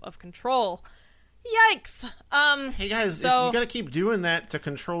beyond the hope of control. Yikes. Hey guys, if you gotta keep doing that to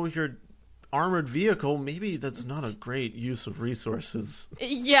control your armored vehicle, maybe that's not a great use of resources.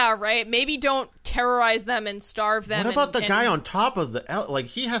 Yeah, right. Maybe don't terrorize them and starve them. What about the guy on top of the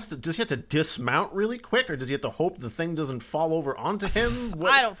does he have to dismount really quick, or does he have to hope the thing doesn't fall over onto him?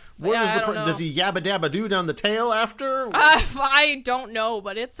 I don't know. Does he yabba dabba do down the tail after? I don't know,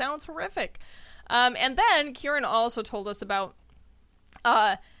 but it sounds horrific. And then Kieran also told us about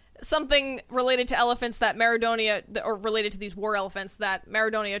something related to elephants that Maradonia, or related to these war elephants that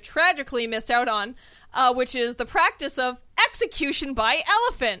Maradonia tragically missed out on, which is the practice of execution by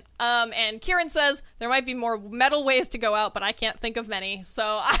elephant. And Kieran says there might be more metal ways to go out, but I can't think of many.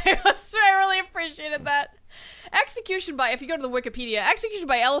 So I really appreciated that. Execution by, if you go to the Wikipedia, execution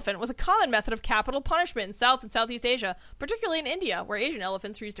by elephant was a common method of capital punishment in South and Southeast Asia, particularly in India, where Asian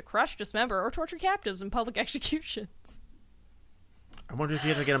elephants were used to crush, dismember, or torture captives in public executions. I wonder if you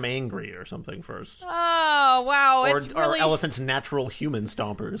have to get them angry or something first. Oh, wow. Or elephants natural human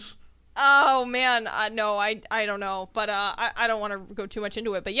stompers? Oh, man. No, I don't know. But I don't want to go too much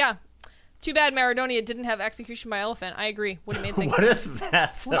into it. But yeah, too bad Maradonia didn't have execution by elephant. I agree. Would have made things What if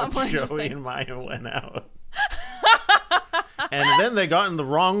that's how Joey and Maya went out? And then they got in the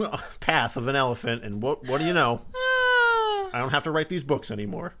wrong path of an elephant, and what do you know? I don't have to write these books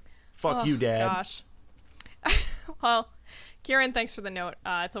anymore. Fuck you, Dad. Gosh. Well, Kieran, thanks for the note.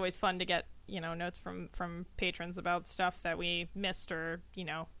 It's always fun to get, notes from patrons about stuff that we missed or,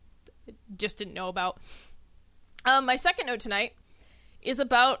 just didn't know about. My second note tonight is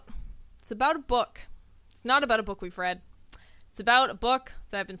about a book. It's not about a book we've read. It's about a book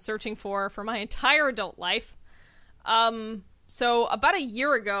that I've been searching for my entire adult life. So about a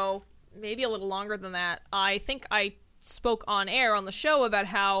year ago, maybe a little longer than that, I think I spoke on air on the show about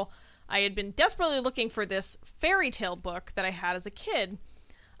how I had been desperately looking for this fairy tale book that I had as a kid.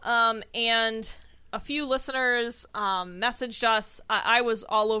 And a few listeners messaged us. I was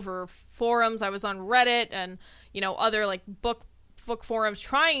all over forums. I was on Reddit and, other like book forums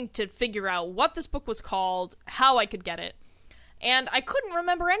trying to figure out what this book was called, how I could get it. And I couldn't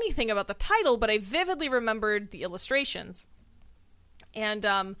remember anything about the title, but I vividly remembered the illustrations. And,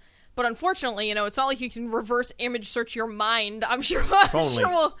 but unfortunately, it's not like you can reverse image search your mind. I'm sure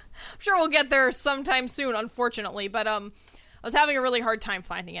we'll get there sometime soon, unfortunately. But, I was having a really hard time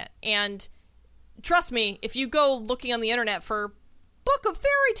finding it. And trust me, if you go looking on the internet for book of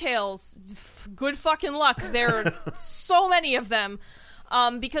fairy tales, good fucking luck. There are so many of them.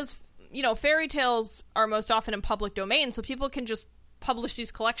 Because, fairy tales are most often in public domain, so people can just publish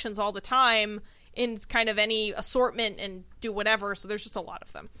these collections all the time in kind of any assortment and do whatever, so there's just a lot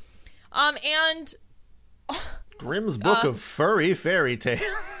of them. And Grimm's Book of Furry Fairy Tale.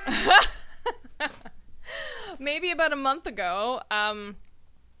 Maybe about a month ago,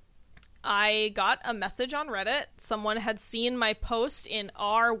 I got a message on Reddit. Someone had seen my post in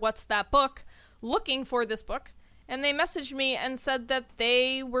r What's That Book looking for this book, and they messaged me and said that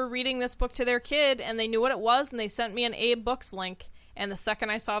they were reading this book to their kid and they knew what it was, and they sent me an Abe Books link, and the second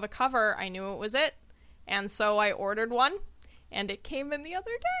I saw the cover I knew it was it, and so I ordered one and it came in the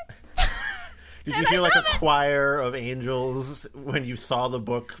other day. Did you feel like a choir of angels when you saw the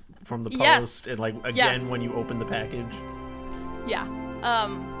book from the post, and like again when you opened the package? Yeah.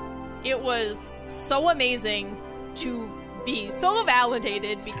 It was so amazing to be so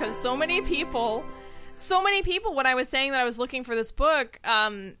validated, because so many people, when I was saying that I was looking for this book,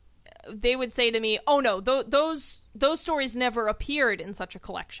 they would say to me, "Oh no, those stories never appeared in such a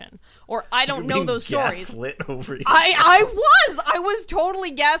collection," or "I don't know those stories." Gaslit over you. I was totally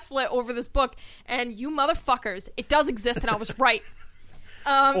gaslit over this book, and you motherfuckers, it does exist, and I was right.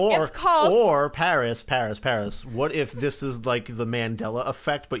 It's called Paris. What if this is like the Mandela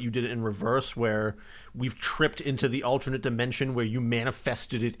effect, but you did it in reverse, where we've tripped into the alternate dimension where you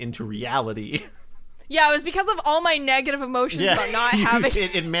manifested it into reality? Yeah, it was because of all my negative emotions about not having...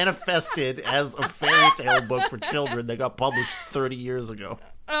 It manifested as a fairy tale book for children that got published 30 years ago.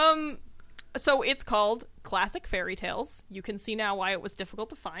 So it's called Classic Fairy Tales. You can see now why it was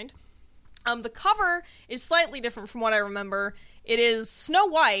difficult to find. The cover is slightly different from what I remember. It is Snow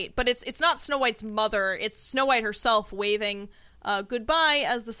White, but it's not Snow White's mother. It's Snow White herself waving goodbye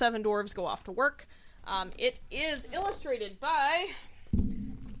as the 7 dwarves go off to work. It is illustrated by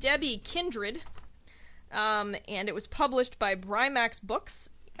Debbie Kindred, and it was published by Brymax Books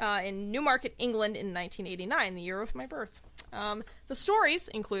in Newmarket, England in 1989, the year of my birth. The stories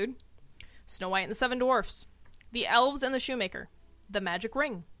include Snow White and the 7 Dwarfs, The Elves and the Shoemaker, The Magic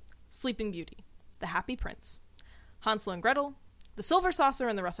Ring, Sleeping Beauty, The Happy Prince, Hansel and Gretel, The Silver Saucer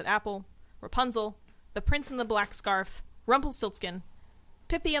and the Russet Apple, Rapunzel, The Prince in the Black Scarf, Rumpelstiltskin,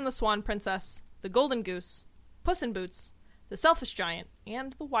 Pippi and the Swan Princess, The Golden Goose, Puss in Boots, The Selfish Giant,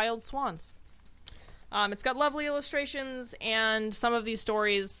 and The Wild Swans. It's got lovely illustrations, and some of these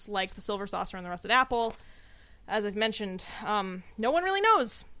stories, like The Silver Saucer and the Russet Apple, as I've mentioned, no one really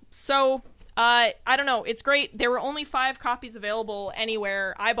knows. So, I don't know. It's great. There were only 5 copies available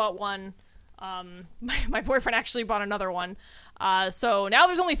anywhere. I bought one. My boyfriend actually bought another one. So now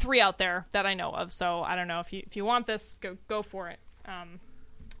there's only 3 out there that I know of. So I don't know, if you want this, go for it.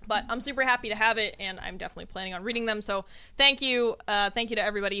 But I'm super happy to have it, and I'm definitely planning on reading them. So thank you to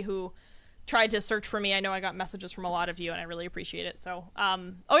everybody who tried to search for me. I know I got messages from a lot of you, and I really appreciate it. So,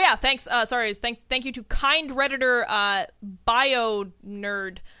 thanks. Thank you to kind Redditor, Bio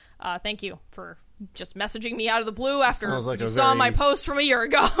Nerd. Thank you for just messaging me out of the blue after you saw my post from a year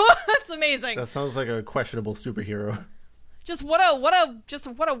ago. That's amazing. That sounds like a questionable superhero. Just what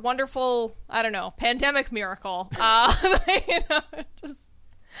a wonderful, I don't know, pandemic miracle.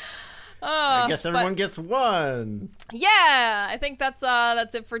 I guess everyone gets one. Yeah, I think that's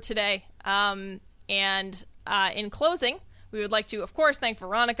it for today. And in closing, we would like to, of course, thank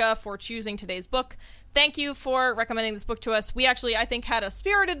Veronica for choosing today's book. Thank you for recommending this book to us. We actually, I think, had a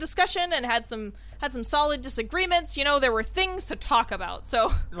spirited discussion and had some solid disagreements. You know, there were things to talk about.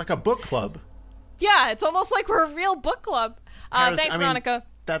 So like a book club. Yeah, it's almost like we're a real book club. Thanks, Veronica.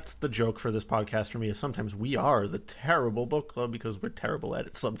 That's the joke for this podcast for me, is sometimes we are the terrible book club because we're terrible at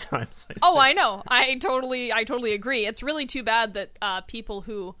it sometimes. I know. I totally agree. It's really too bad that people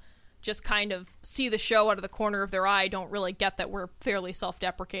who just kind of see the show out of the corner of their eye don't really get that we're fairly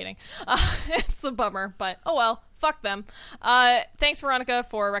self-deprecating. It's a bummer, but oh well, fuck them. Thanks, Veronica,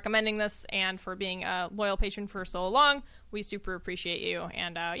 for recommending this and for being a loyal patron for so long. We super appreciate you,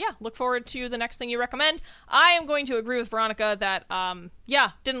 and look forward to the next thing you recommend. I am going to agree with Veronica that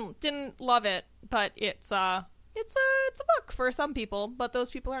didn't love it, but it's a book for some people, but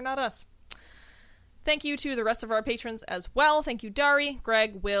those people are not us. Thank you to the rest of our patrons as well. Thank you, Dari,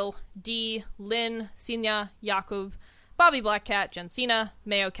 Greg, Will, Dee, Lynn, Sinya, Jakub, Bobby Blackcat, Jensina,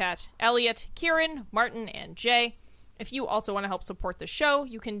 Mayocat, Elliot, Kieran, Martin, and Jay. If you also want to help support the show,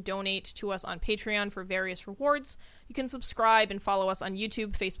 you can donate to us on Patreon for various rewards. You can subscribe and follow us on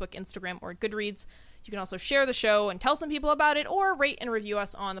YouTube, Facebook, Instagram, or Goodreads. You can also share the show and tell some people about it, or rate and review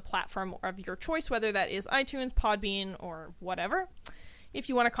us on the platform of your choice, whether that is iTunes, Podbean, or whatever. If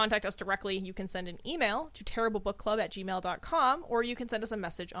you want to contact us directly, you can send an email to terriblebookclub@gmail.com, or you can send us a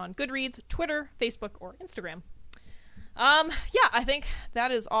message on Goodreads, Twitter, Facebook, or Instagram. I think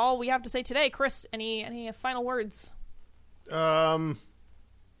that is all we have to say today. Chris, any final words? No.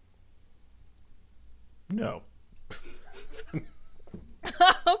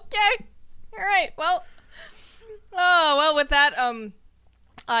 Okay. All right. Well. Oh, well, with that,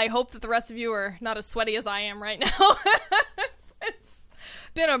 I hope that the rest of you are not as sweaty as I am right now. It's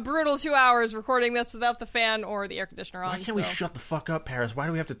been a brutal 2 hours recording this without the fan or the air conditioner on. Why can't we shut the fuck up, Paris? Why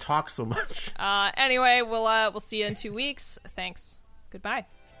do we have to talk so much? Anyway, we'll see you in 2 weeks. Thanks. Goodbye.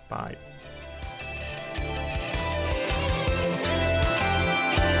 Bye.